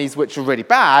some companies which are really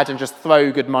bad and just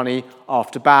throw good money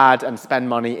after bad and spend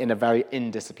money in a very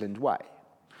indisciplined way.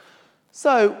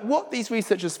 So what these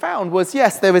researchers found was,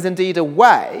 yes, there is indeed a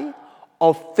way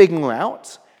of figuring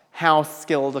out how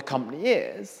skilled a company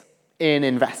is in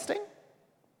investing,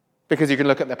 because you can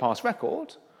look at their past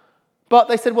record. But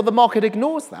they said, well, the market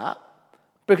ignores that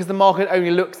because the market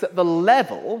only looks at the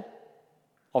level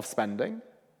of spending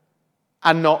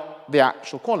and not the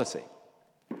actual quality.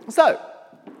 So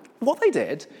what they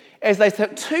did is they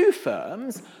took two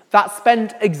firms that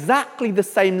spend exactly the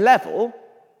same level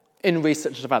in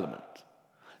research and development.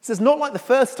 So it's not like the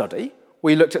first study,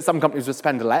 where you looked at some companies which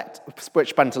spent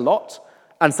a lot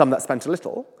and some that spent a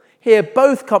little. Here,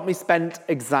 both companies spent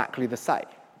exactly the same.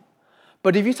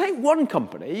 But if you take one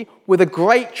company with a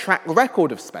great track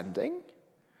record of spending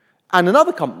and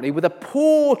another company with a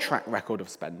poor track record of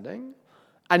spending,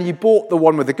 and you bought the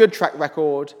one with a good track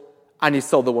record and you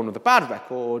sold the one with a bad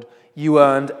record, you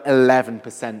earned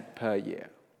 11% per year.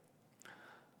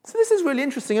 So this is really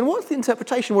interesting. And what's the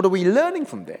interpretation? What are we learning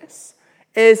from this?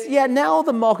 Is, now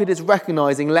the market is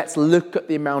recognizing, let's look at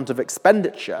the amount of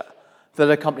expenditure that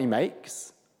a company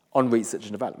makes on research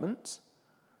and development.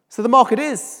 So the market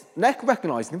is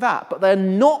recognizing that, but they're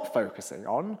not focusing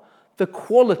on the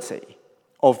quality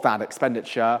of that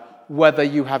expenditure, whether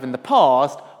you have in the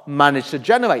past managed to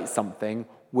generate something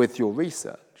with your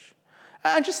research.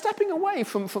 And just stepping away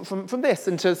from this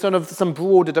into sort of some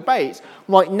broader debate.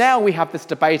 Right now we have this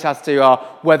debate as to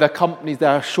whether companies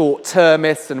are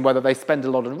short-termists and whether they spend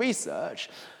a lot on research.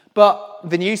 But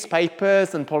the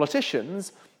newspapers and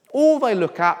politicians, all they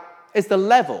look at is the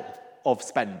level of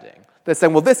spending. They're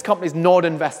saying, well, this company's not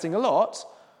investing a lot,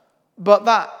 but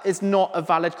that is not a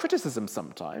valid criticism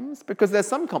sometimes, because there's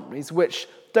some companies which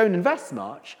don't invest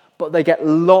much, but they get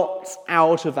lots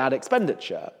out of that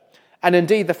expenditure. And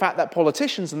indeed, the fact that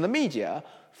politicians and the media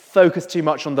focus too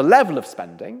much on the level of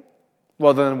spending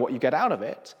rather than what you get out of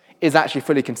it is actually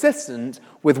fully consistent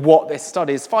with what this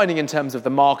study is finding in terms of the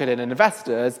market and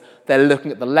investors. They're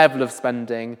looking at the level of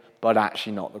spending, but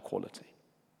actually not the quality.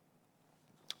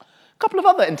 A couple of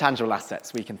other intangible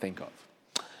assets we can think of.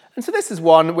 And so this is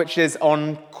one which is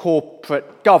on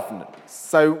corporate governance.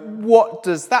 So what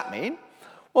does that mean?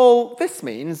 Well, this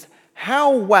means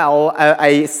how well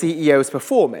a CEO is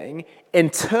performing in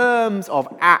terms of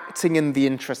acting in the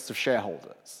interests of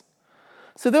shareholders.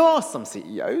 So there are some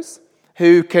CEOs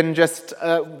who can just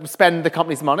spend the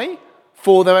company's money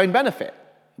for their own benefit.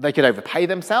 They could overpay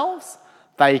themselves.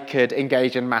 They could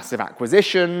engage in massive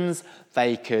acquisitions.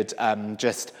 They could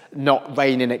just not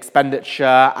rein in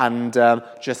expenditure and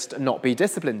just not be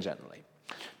disciplined generally.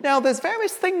 Now, there's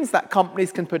various things that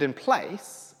companies can put in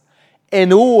place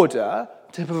in order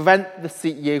to prevent the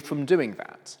CEO from doing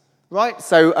that, right?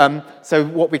 So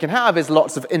what we can have is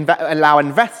lots of allow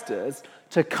investors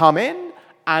to come in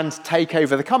and take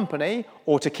over the company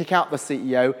or to kick out the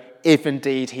CEO if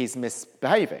indeed he's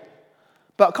misbehaving.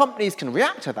 But companies can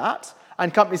react to that,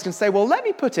 and companies can say, well, let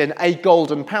me put in a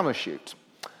golden parachute.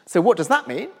 So what does that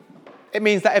mean? It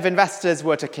means that if investors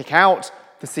were to kick out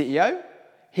the CEO,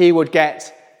 he would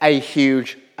get a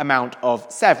huge amount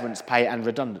of severance pay and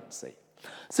redundancy.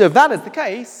 So if that is the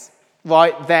case,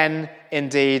 right, then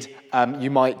indeed you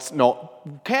might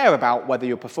not care about whether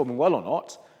you're performing well or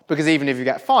not, because even if you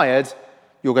get fired,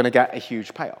 you're going to get a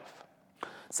huge payoff.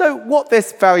 So what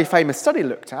this very famous study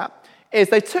looked at is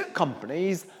they took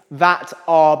companies that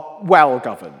are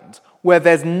well-governed, where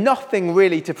there's nothing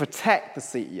really to protect the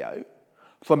CEO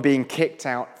from being kicked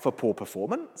out for poor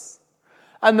performance.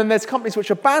 And then there's companies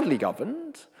which are badly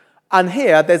governed, and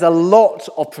here there's a lot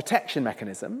of protection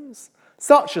mechanisms,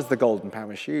 such as the golden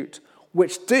parachute,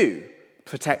 which do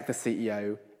protect the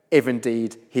CEO if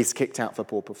indeed he's kicked out for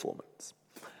poor performance.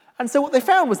 And so what they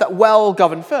found was that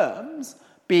well-governed firms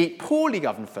beat poorly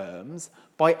governed firms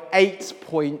by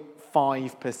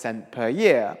 8.5% per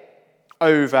year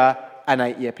over an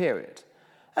 8-year period.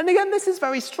 And again, this is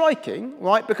very striking,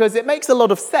 right, because it makes a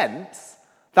lot of sense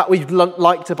that we'd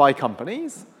like to buy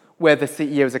companies where the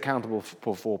CEO is accountable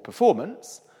for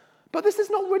performance, but this is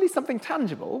not really something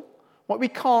tangible. What we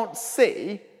can't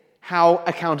see how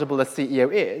accountable a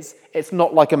CEO is. It's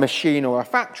not like a machine or a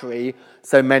factory,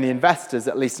 so many investors,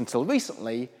 at least until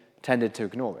recently, tended to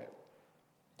ignore it.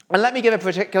 And let me give a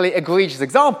particularly egregious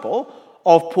example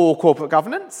of poor corporate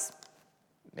governance.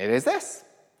 It is this.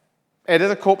 It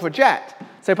is a corporate jet.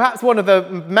 So perhaps one of the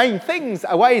main ways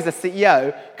a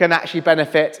CEO can actually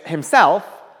benefit himself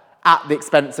at the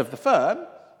expense of the firm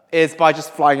is by just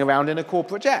flying around in a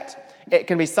corporate jet. It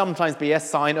can sometimes be a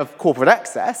sign of corporate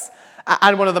excess.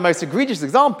 And one of the most egregious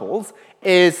examples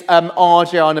is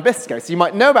RJR Nabisco. So you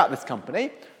might know about this company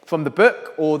from the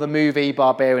book or the movie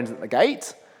Barbarians at the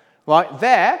Gate. Right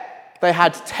there, they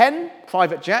had 10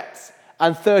 private jets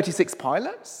and 36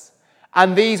 pilots.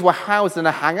 And these were housed in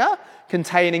a hangar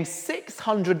containing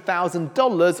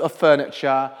 $600,000 of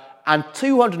furniture and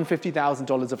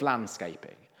 $250,000 of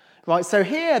landscaping. Right, so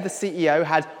here the CEO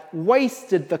had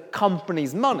wasted the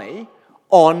company's money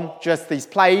on just these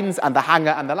planes and the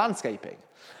hangar and the landscaping.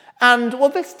 And, well,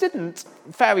 this didn't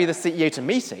ferry the CEO to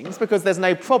meetings because there's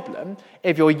no problem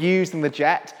if you're using the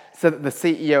jet so that the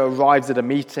CEO arrives at a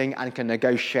meeting and can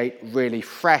negotiate really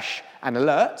fresh and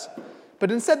alert.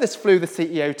 But instead, this flew the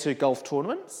CEO to golf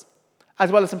tournaments,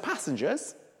 as well as some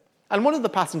passengers. And one of the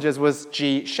passengers was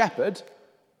G. Shepherd.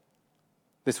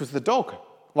 This was the dog.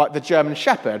 Like the German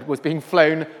Shepherd was being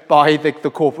flown by the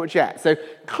corporate jet. So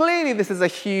clearly this is a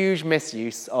huge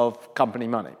misuse of company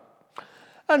money.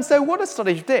 And so what a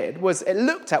study did was it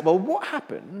looked at, well, what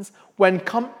happens when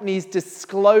companies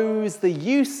disclose the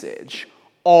usage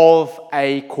of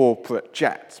a corporate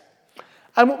jet?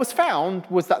 And what was found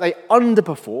was that they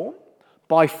underperform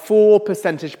by 4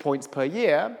 percentage points per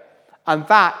year, and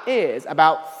that is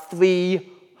about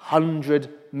 $300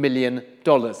 million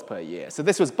per year. So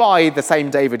this was by the same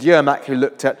David Yermak who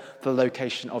looked at the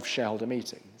location of shareholder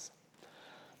meetings.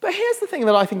 But here's the thing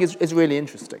that I think is really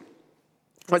interesting.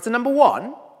 Right, so number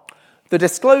one, the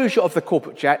disclosure of the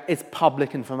corporate jet is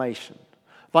public information.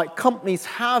 Like companies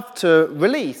have to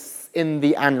release in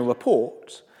the annual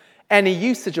report any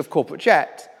usage of corporate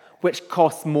jet which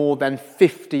costs more than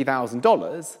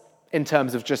 $50,000 in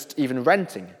terms of just even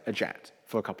renting a jet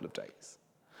for a couple of days.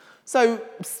 So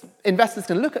investors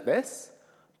can look at this,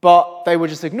 but they were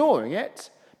just ignoring it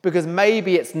because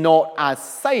maybe it's not as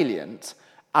salient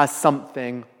as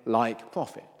something like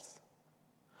profits.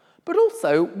 But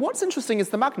also, what's interesting is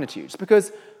the magnitudes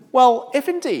because, well, if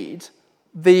indeed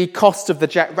the cost of the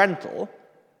jet rental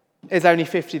is only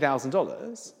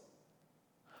 $50,000,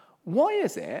 why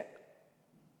is it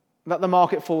that the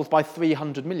market falls by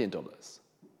 $300 million?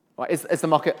 Right? Is the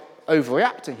market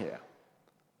overreacting here?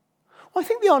 Well, I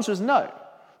think the answer is no,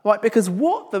 right? Because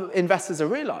what the investors are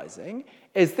realizing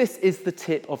is this is the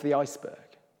tip of the iceberg,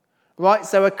 right?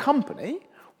 So a company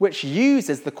which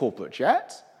uses the corporate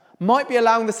jet might be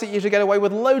allowing the CEO to get away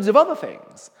with loads of other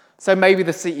things. So maybe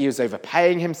the CEO is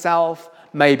overpaying himself,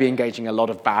 maybe engaging in a lot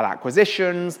of bad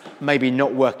acquisitions, maybe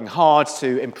not working hard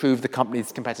to improve the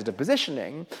company's competitive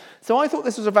positioning. So I thought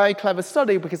this was a very clever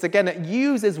study because, again, it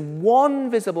uses one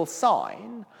visible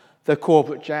sign, the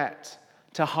corporate jet,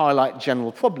 to highlight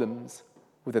general problems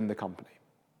within the company.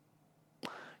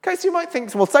 Okay, so you might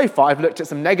think, well, so far I've looked at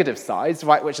some negative sides,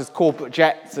 right, which is corporate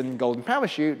jets and golden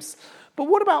parachutes, but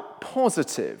what about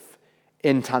positive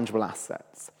intangible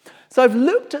assets? So I've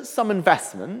looked at some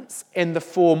investments in the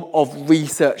form of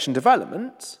research and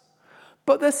development,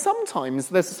 but there's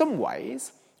some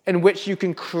ways in which you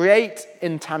can create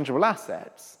intangible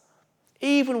assets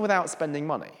even without spending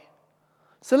money.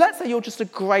 So let's say you're just a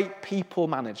great people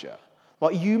manager.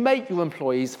 Like, you make your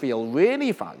employees feel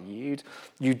really valued,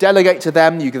 you delegate to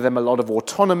them, you give them a lot of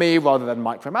autonomy rather than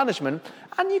micromanagement,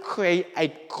 and you create a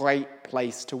great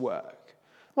place to work.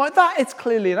 Right, that is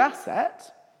clearly an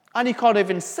asset, and you can't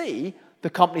even see the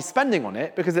company spending on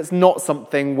it because it's not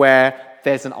something where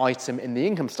there's an item in the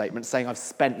income statement saying I've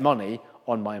spent money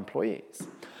on my employees.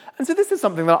 And so this is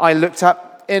something that I looked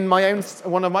at in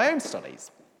one of my own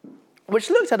studies, which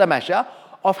looked at a measure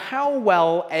of how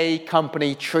well a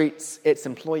company treats its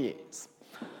employees.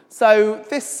 So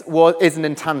this is an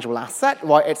intangible asset,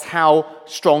 right? It's how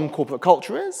strong corporate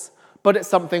culture is, but it's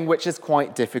something which is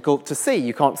quite difficult to see.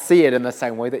 You can't see it in the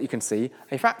same way that you can see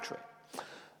a factory.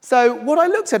 So what I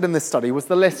looked at in this study was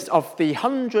the list of the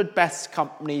 100 best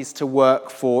companies to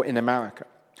work for in America.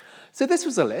 So this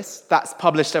was a list that's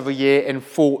published every year in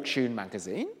Fortune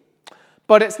magazine,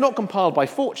 but it's not compiled by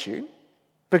Fortune,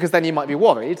 because then you might be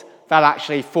worried that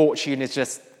actually Fortune is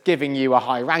just giving you a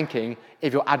high ranking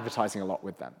if you're advertising a lot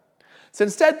with them. So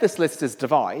instead, this list is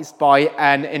devised by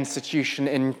an institution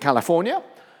in California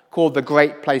called the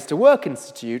Great Place to Work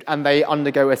Institute, and they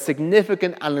undergo a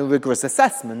significant and rigorous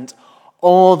assessment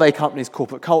of a company's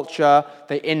corporate culture.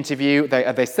 They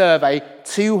survey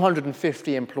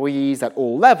 250 employees at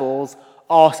all levels,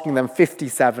 asking them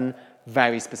 57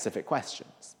 very specific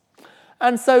questions.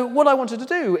 And so what I wanted to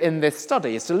do in this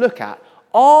study is to look at,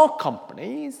 are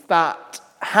companies that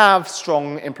have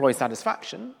strong employee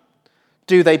satisfaction,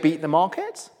 do they beat the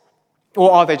market?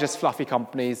 Or are they just fluffy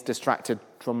companies distracted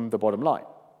from the bottom line?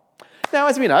 Now,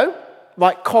 as we know,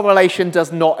 like, correlation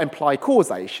does not imply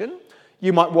causation.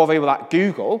 You might worry that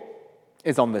Google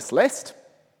is on this list.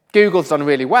 Google's done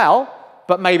really well,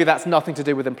 but maybe that's nothing to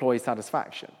do with employee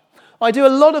satisfaction. I do a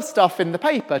lot of stuff in the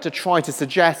paper to try to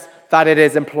suggest that it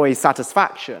is employee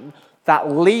satisfaction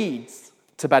that leads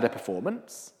to better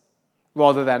performance,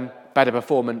 rather than better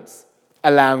performance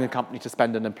allowing a company to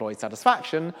spend on employee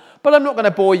satisfaction. But I'm not going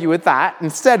to bore you with that.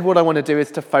 Instead, what I want to do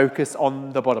is to focus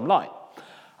on the bottom line.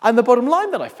 And the bottom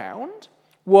line that I found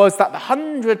was that the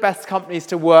 100 best companies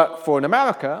to work for in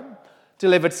America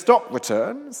delivered stock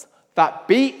returns that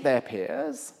beat their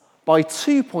peers by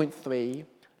 2.3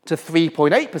 to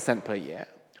 3.8% per year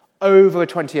over a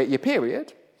 28-year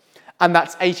period, and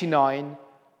that's 89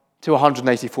 to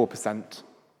 184%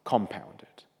 compounded.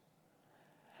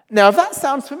 Now, if that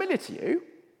sounds familiar to you,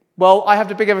 well, I have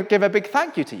to give a big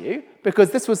thank you to you,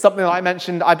 because this was something that I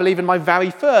mentioned, I believe, in my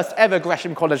very first ever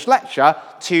Gresham College lecture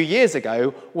 2 years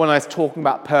ago when I was talking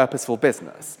about purposeful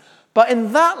business. But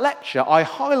in that lecture, I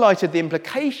highlighted the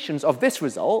implications of this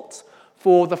result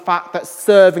for the fact that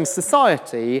serving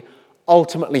society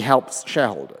ultimately helps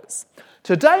shareholders.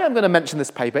 Today, I'm going to mention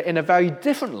this paper in a very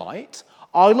different light.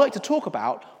 I'd like to talk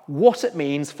about what it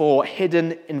means for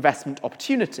hidden investment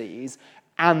opportunities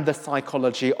and the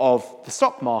psychology of the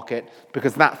stock market,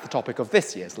 because that's the topic of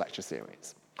this year's lecture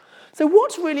series. So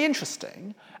what's really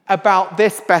interesting about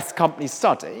this Best Company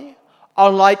study,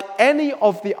 unlike any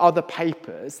of the other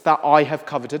papers that I have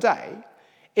covered today,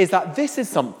 is that this is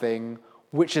something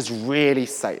which is really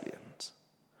salient.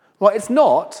 Well, it's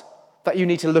not that you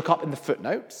need to look up in the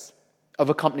footnotes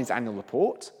of a company's annual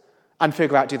report and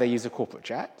figure out, do they use a corporate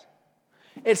jet?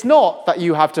 It's not that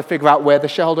you have to figure out where the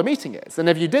shareholder meeting is. And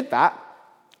if you did that,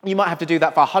 you might have to do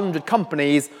that for 100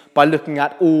 companies by looking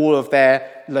at all of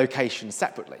their locations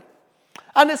separately.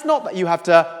 And it's not that you have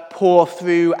to pour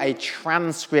through a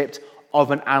transcript of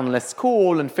an analyst's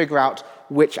call and figure out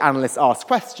which analysts asked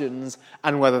questions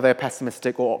and whether they're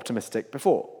pessimistic or optimistic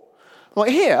before. Well,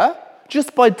 here,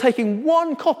 just by taking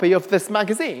one copy of this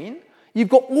magazine, you've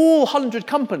got all 100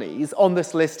 companies on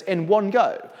this list in one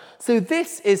go. So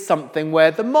this is something where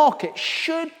the market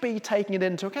should be taking it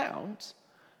into account.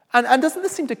 And doesn't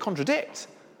this seem to contradict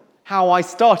how I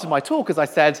started my talk, as I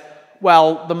said,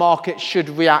 well, the market should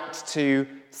react to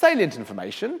salient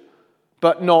information,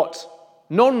 but not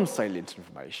non-salient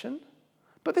information?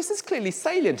 But this is clearly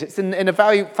salient. It's in a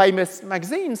very famous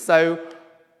magazine, so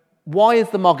why is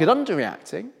the market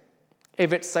underreacting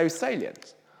if it's so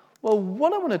salient? Well,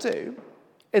 what I want to do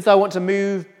is I want to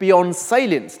move beyond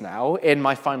salience now in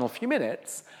my final few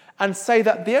minutes and say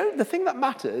that the thing that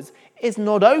matters is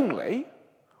not only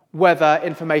whether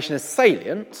information is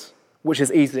salient, which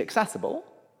is easily accessible,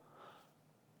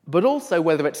 but also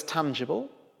whether it's tangible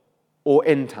or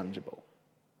intangible.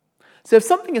 So if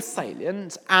something is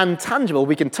salient and tangible,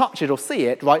 we can touch it or see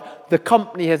it, right? The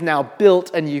company has now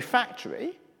built a new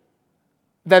factory,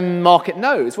 then the market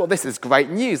knows, well, this is great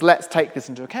news, let's take this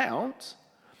into account.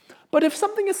 But if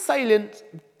something is salient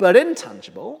but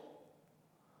intangible,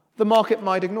 the market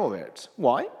might ignore it.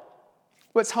 Why?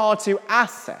 Well, it's hard to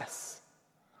assess.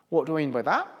 What do I mean by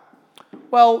that?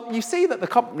 Well, you see that the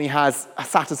company has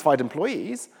satisfied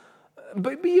employees,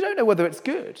 but you don't know whether it's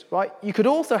good, right? You could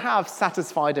also have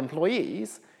satisfied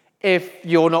employees if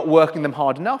you're not working them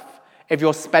hard enough, if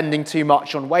you're spending too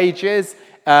much on wages,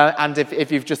 and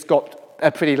if you've just got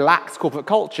a pretty lax corporate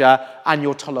culture and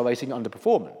you're tolerating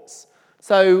underperformance.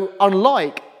 So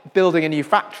unlike building a new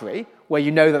factory where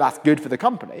you know that that's good for the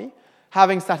company,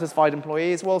 having satisfied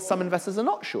employees, well, some investors are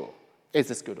not sure, is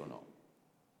this good or not?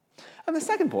 And the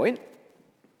second point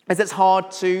is it's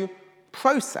hard to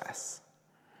process,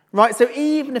 right? So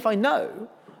even if I know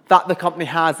that the company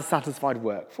has a satisfied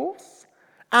workforce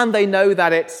and they know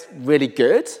that it's really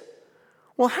good,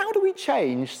 well, how do we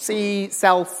change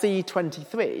cell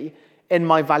C23 in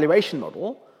my valuation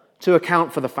model to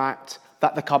account for the fact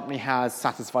that the company has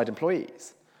satisfied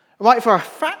employees? Right, for a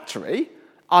factory,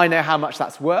 I know how much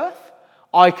that's worth.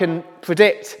 I can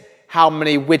predict how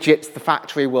many widgets the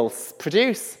factory will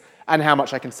produce and how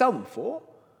much I can sell them for.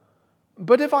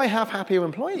 But if I have happier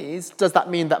employees, does that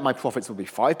mean that my profits will be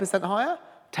 5% higher,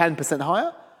 10%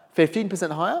 higher,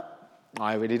 15% higher?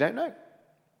 I really don't know.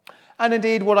 And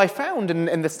indeed, what I found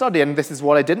in the study, and this is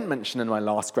what I didn't mention in my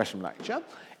last Gresham lecture,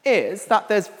 is that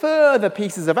there's further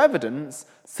pieces of evidence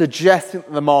suggesting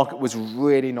that the market was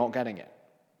really not getting it.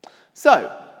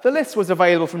 So, the list was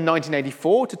available from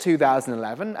 1984 to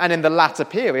 2011, and in the latter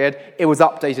period, it was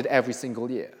updated every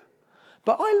single year.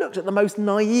 But I looked at the most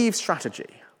naive strategy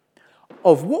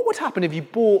of what would happen if you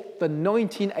bought the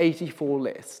 1984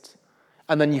 list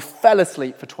and then you fell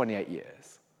asleep for 28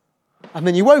 years. And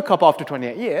then you woke up after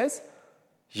 28 years,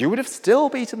 you would have still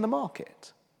beaten the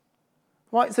market.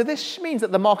 Right? So this means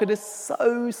that the market is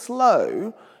so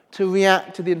slow to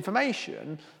react to the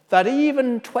information that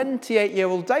even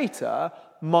 28-year-old data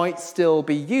might still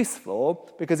be useful,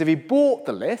 because if you bought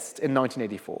the list in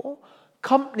 1984,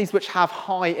 companies which have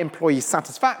high employee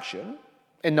satisfaction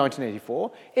in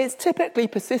 1984, it's typically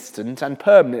persistent and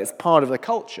permanent, it's part of the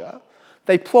culture.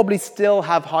 They probably still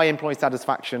have high employee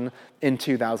satisfaction in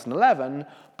 2011,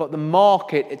 but the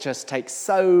market, it just takes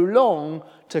so long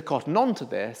to cotton onto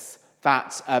this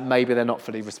that maybe they're not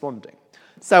fully responding.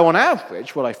 So on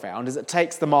average, what I found is it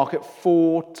takes the market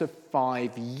 4 to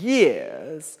 5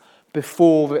 years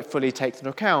before it fully takes into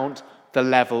account the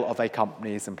level of a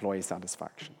company's employee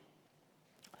satisfaction.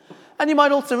 And you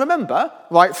might also remember,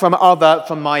 right,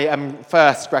 from my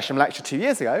first Gresham lecture 2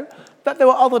 years ago, that there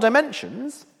were other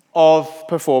dimensions of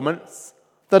performance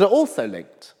that are also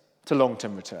linked to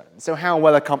long-term returns. So how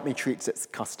well a company treats its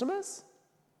customers,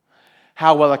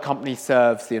 how well a company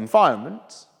serves the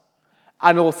environment,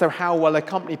 and also how well a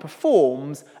company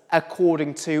performs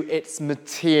according to its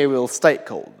material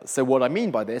stakeholders. So what I mean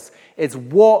by this is,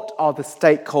 what are the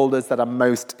stakeholders that are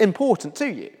most important to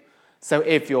you? So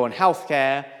if you're in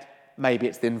healthcare, maybe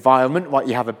it's the environment, right?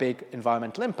 You have a big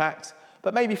environmental impact.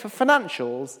 But maybe for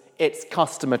financials, it's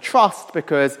customer trust,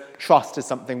 because trust is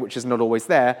something which is not always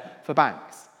there for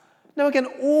banks. Now, again,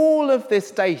 all of this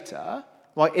data,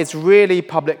 right, is really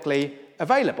publicly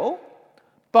available,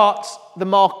 but the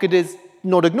market is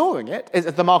not ignoring it.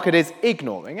 The market is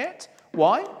ignoring it.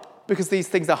 Why? Because these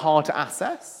things are hard to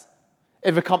assess.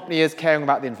 If a company is caring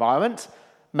about the environment,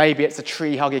 maybe it's a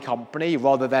tree-huggy company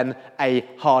rather than a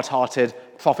hard-hearted,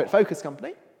 profit-focused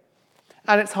company.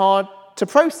 And it's hard to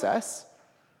process,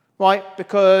 right?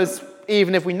 Because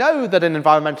even if we know that an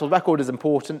environmental record is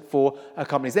important for a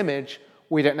company's image,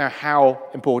 we don't know how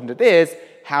important it is,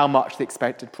 how much the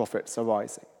expected profits are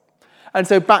rising. And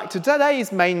so back to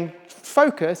today's main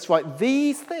focus, right?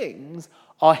 These things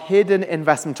are hidden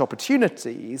investment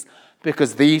opportunities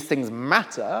because these things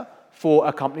matter for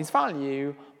a company's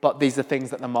value, but these are things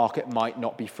that the market might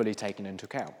not be fully taken into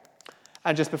account.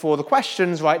 And just before the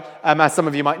questions, right, as some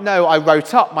of you might know, I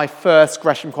wrote up my first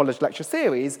Gresham College lecture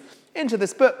series into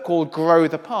this book called Grow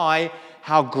the Pie,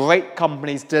 how great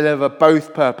companies deliver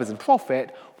both purpose and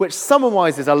profit, which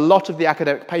summarizes a lot of the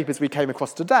academic papers we came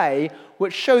across today,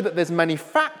 which show that there's many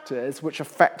factors which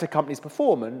affect a company's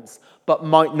performance, but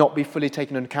might not be fully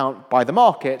taken into account by the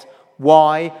market.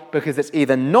 Why? Because it's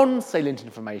either non-salient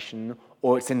information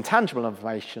or it's intangible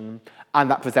information, and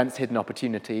that presents hidden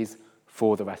opportunities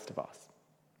for the rest of us.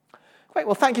 Great,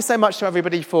 well, thank you so much to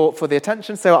everybody for the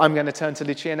attention. So I'm going to turn to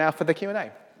Lucia now for the Q&A.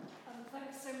 Thanks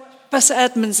so much, Professor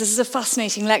Edmonds. This is a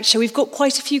fascinating lecture. We've got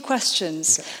quite a few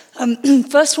questions. Okay.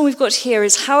 First one we've got here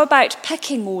is, how about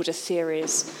pecking order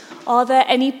theories? Are there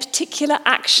any particular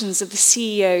actions of the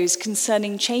CEOs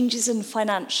concerning changes in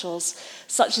financials,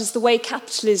 such as the way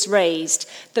capital is raised,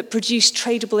 that produce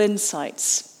tradable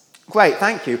insights? Great,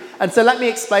 thank you. And so let me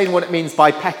explain what it means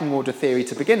by pecking order theory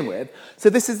to begin with. So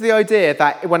this is the idea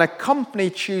that when a company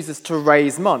chooses to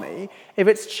raise money, if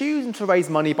it's choosing to raise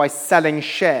money by selling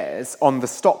shares on the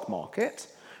stock market,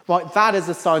 right, that is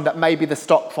a sign that maybe the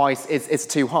stock price is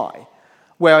too high.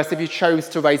 Whereas if you chose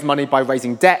to raise money by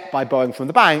raising debt, by borrowing from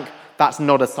the bank, that's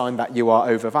not a sign that you are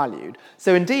overvalued.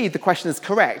 So indeed, the question is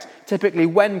correct. Typically,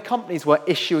 when companies were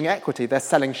issuing equity, they're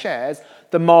selling shares,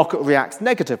 the market reacts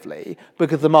negatively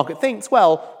because the market thinks,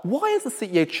 well, why has the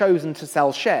CEO chosen to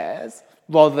sell shares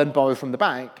rather than borrow from the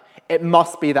bank? It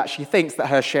must be that she thinks that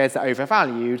her shares are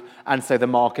overvalued, and so the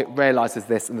market realizes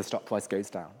this and the stock price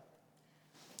goes down.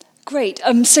 Great.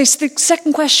 So the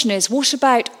second question is, what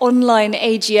about online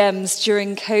AGMs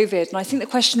during COVID? And I think the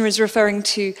questioner is referring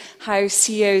to how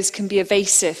CEOs can be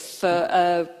evasive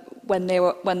for, when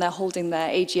they're holding their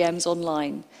AGMs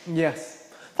online. Yes.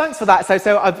 Thanks for that.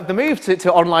 So the move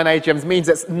to online AGMs means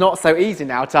it's not so easy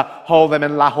now to hold them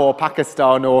in Lahore,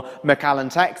 Pakistan, or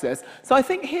McAllen, Texas. So I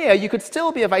think here you could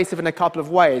still be evasive in a couple of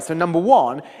ways. So number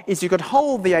one is you could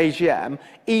hold the AGM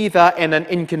either in an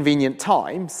inconvenient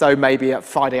time, so maybe at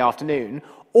Friday afternoon,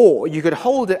 or you could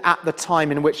hold it at the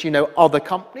time in which you know other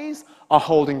companies are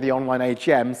holding the online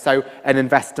AGM, so an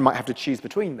investor might have to choose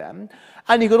between them.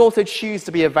 And you could also choose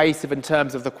to be evasive in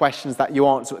terms of the questions that you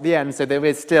answer at the end, so there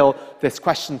is still this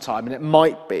question time, and it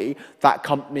might be that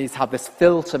companies have this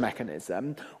filter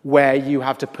mechanism where you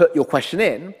have to put your question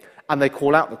in, and they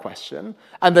call out the question.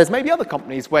 And there's maybe other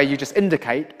companies where you just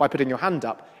indicate by putting your hand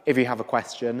up if you have a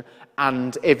question,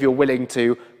 and if you're willing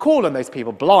to call on those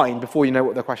people blind before you know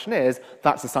what the question is,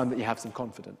 that's a sign that you have some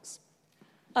confidence.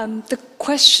 The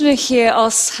questioner here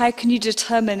asks, how can you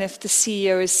determine if the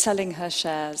CEO is selling her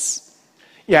shares?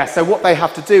 Yeah, so what they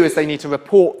have to do is they need to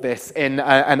report this in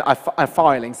a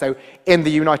filing. So in the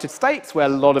United States, where a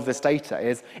lot of this data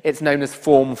is, it's known as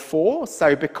Form 4.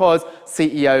 So because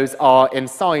CEOs are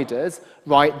insiders,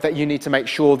 right, that you need to make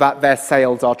sure that their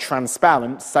sales are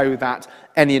transparent so that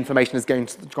any information is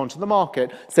gone to the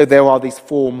market. So there are these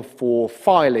Form 4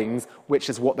 filings, which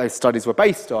is what those studies were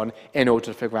based on in order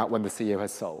to figure out when the CEO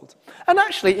has sold. And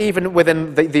actually, even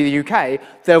within the UK,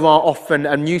 there are often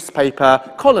newspaper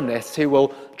columnists who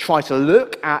will try to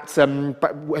look at,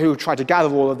 who try to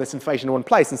gather all of this information in one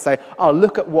place and say, oh,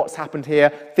 look at what's happened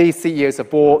here. These CEOs have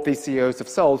bought, these CEOs have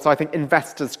sold. So I think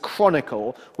Investors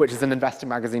Chronicle, which is an investing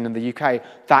magazine in the UK,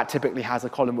 that typically has a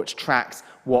column which tracks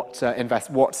what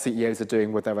CEOs are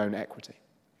doing with their own equity.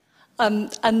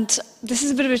 And this is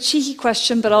a bit of a cheeky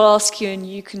question, but I'll ask you and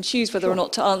you can choose whether or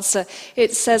not to answer.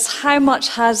 It says, how much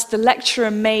has the lecturer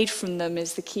made from them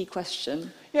is the key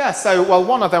question. Yeah, so, well,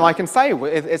 one of them I can say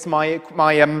is my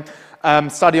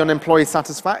study on employee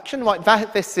satisfaction. Right,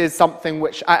 this is something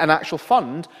which an actual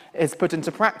fund is put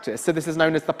into practice. So this is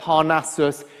known as the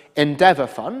Parnassus Endeavour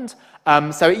Fund.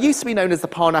 So it used to be known as the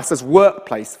Parnassus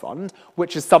Workplace Fund,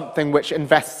 which is something which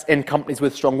invests in companies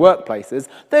with strong workplaces.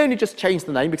 They only just changed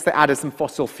the name because they added some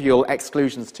fossil fuel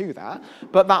exclusions to that.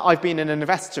 But that I've been an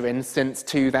investor in since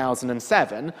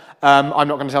 2007. I'm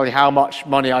not going to tell you how much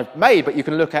money I've made, but you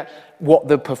can look at what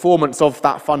the performance of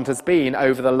that fund has been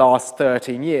over the last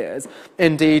 13 years.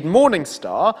 Indeed,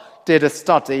 Morningstar did a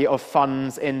study of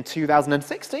funds in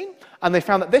 2016, and they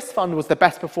found that this fund was the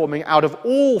best performing out of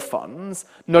all funds,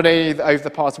 not only over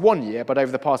the past 1 year, but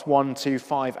over the past 1, 2,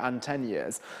 5, and 10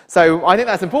 years. So I think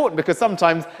that's important because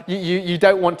sometimes you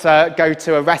don't want to go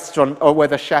to a restaurant or where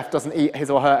the chef doesn't eat his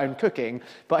or her own cooking,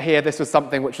 but here this was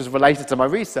something which was related to my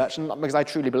research, and because I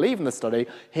truly believe in the study,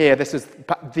 here this is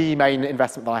the main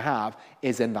investment that I have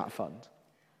is in that fund.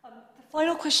 The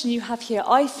final question you have here,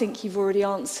 I think you've already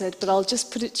answered, but I'll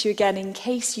just put it to you again in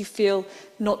case you feel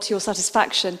not to your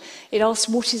satisfaction. It asks,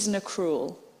 what is an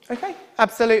accrual? Okay,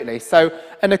 absolutely. So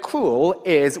an accrual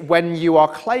is when you are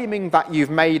claiming that you've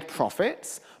made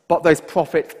profits, but those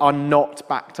profits are not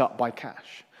backed up by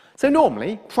cash. So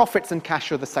normally, profits and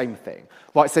cash are the same thing.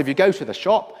 Right, so if you go to the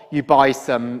shop, you buy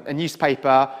a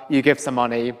newspaper, you give some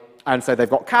money, and so they've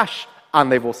got cash,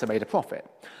 and they've also made a profit.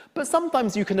 But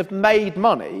sometimes you can have made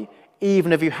money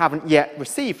even if you haven't yet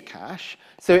received cash.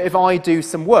 So if I do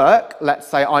some work, let's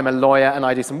say I'm a lawyer and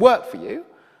I do some work for you,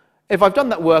 if I've done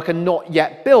that work and not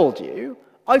yet billed you,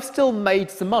 I've still made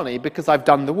some money because I've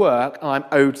done the work and I'm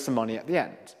owed some money at the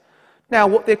end. Now,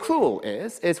 what the accrual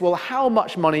is, well, how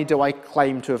much money do I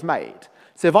claim to have made?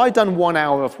 So if I've done 1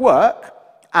 hour of work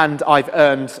and I've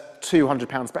earned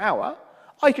 £200 per hour,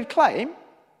 I could claim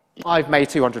I've made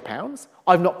 £200,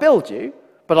 I've not billed you,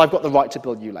 but I've got the right to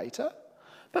bill you later.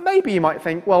 But maybe you might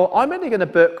think, well, I'm only going to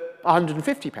book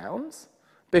 £150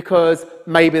 because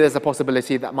maybe there's a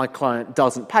possibility that my client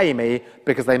doesn't pay me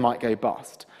because they might go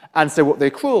bust. And so what the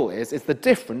accrual is the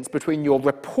difference between your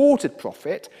reported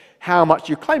profit, how much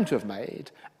you claim to have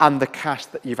made, and the cash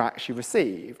that you've actually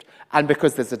received. And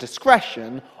because there's a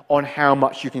discretion on how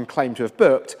much you can claim to have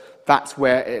booked, that's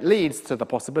where it leads to the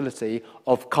possibility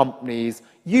of companies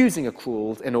using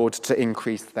accruals in order to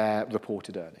increase their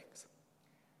reported earnings.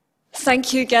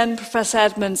 Thank you again, Professor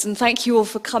Edmonds, and thank you all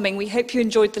for coming. We hope you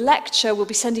enjoyed the lecture. We'll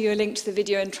be sending you a link to the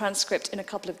video and transcript in a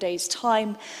couple of days'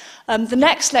 time. The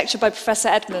next lecture by Professor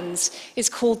Edmonds is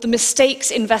called The Mistakes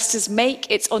Investors Make.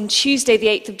 It's on Tuesday, the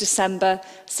 8th of December,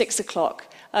 6 o'clock.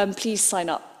 Please sign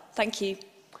up. Thank you.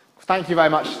 Thank you very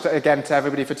much again to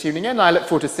everybody for tuning in. I look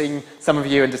forward to seeing some of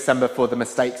you in December for The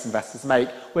Mistakes Investors Make.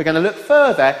 We're going to look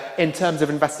further in terms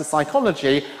of investor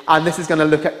psychology, and this is going to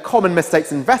look at common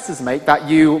mistakes investors make that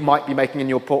you might be making in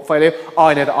your portfolio.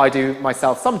 I know that I do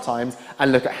myself sometimes,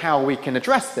 and look at how we can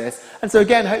address this. And so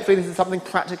again, hopefully this is something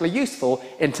practically useful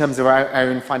in terms of our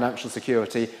own financial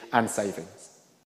security and savings.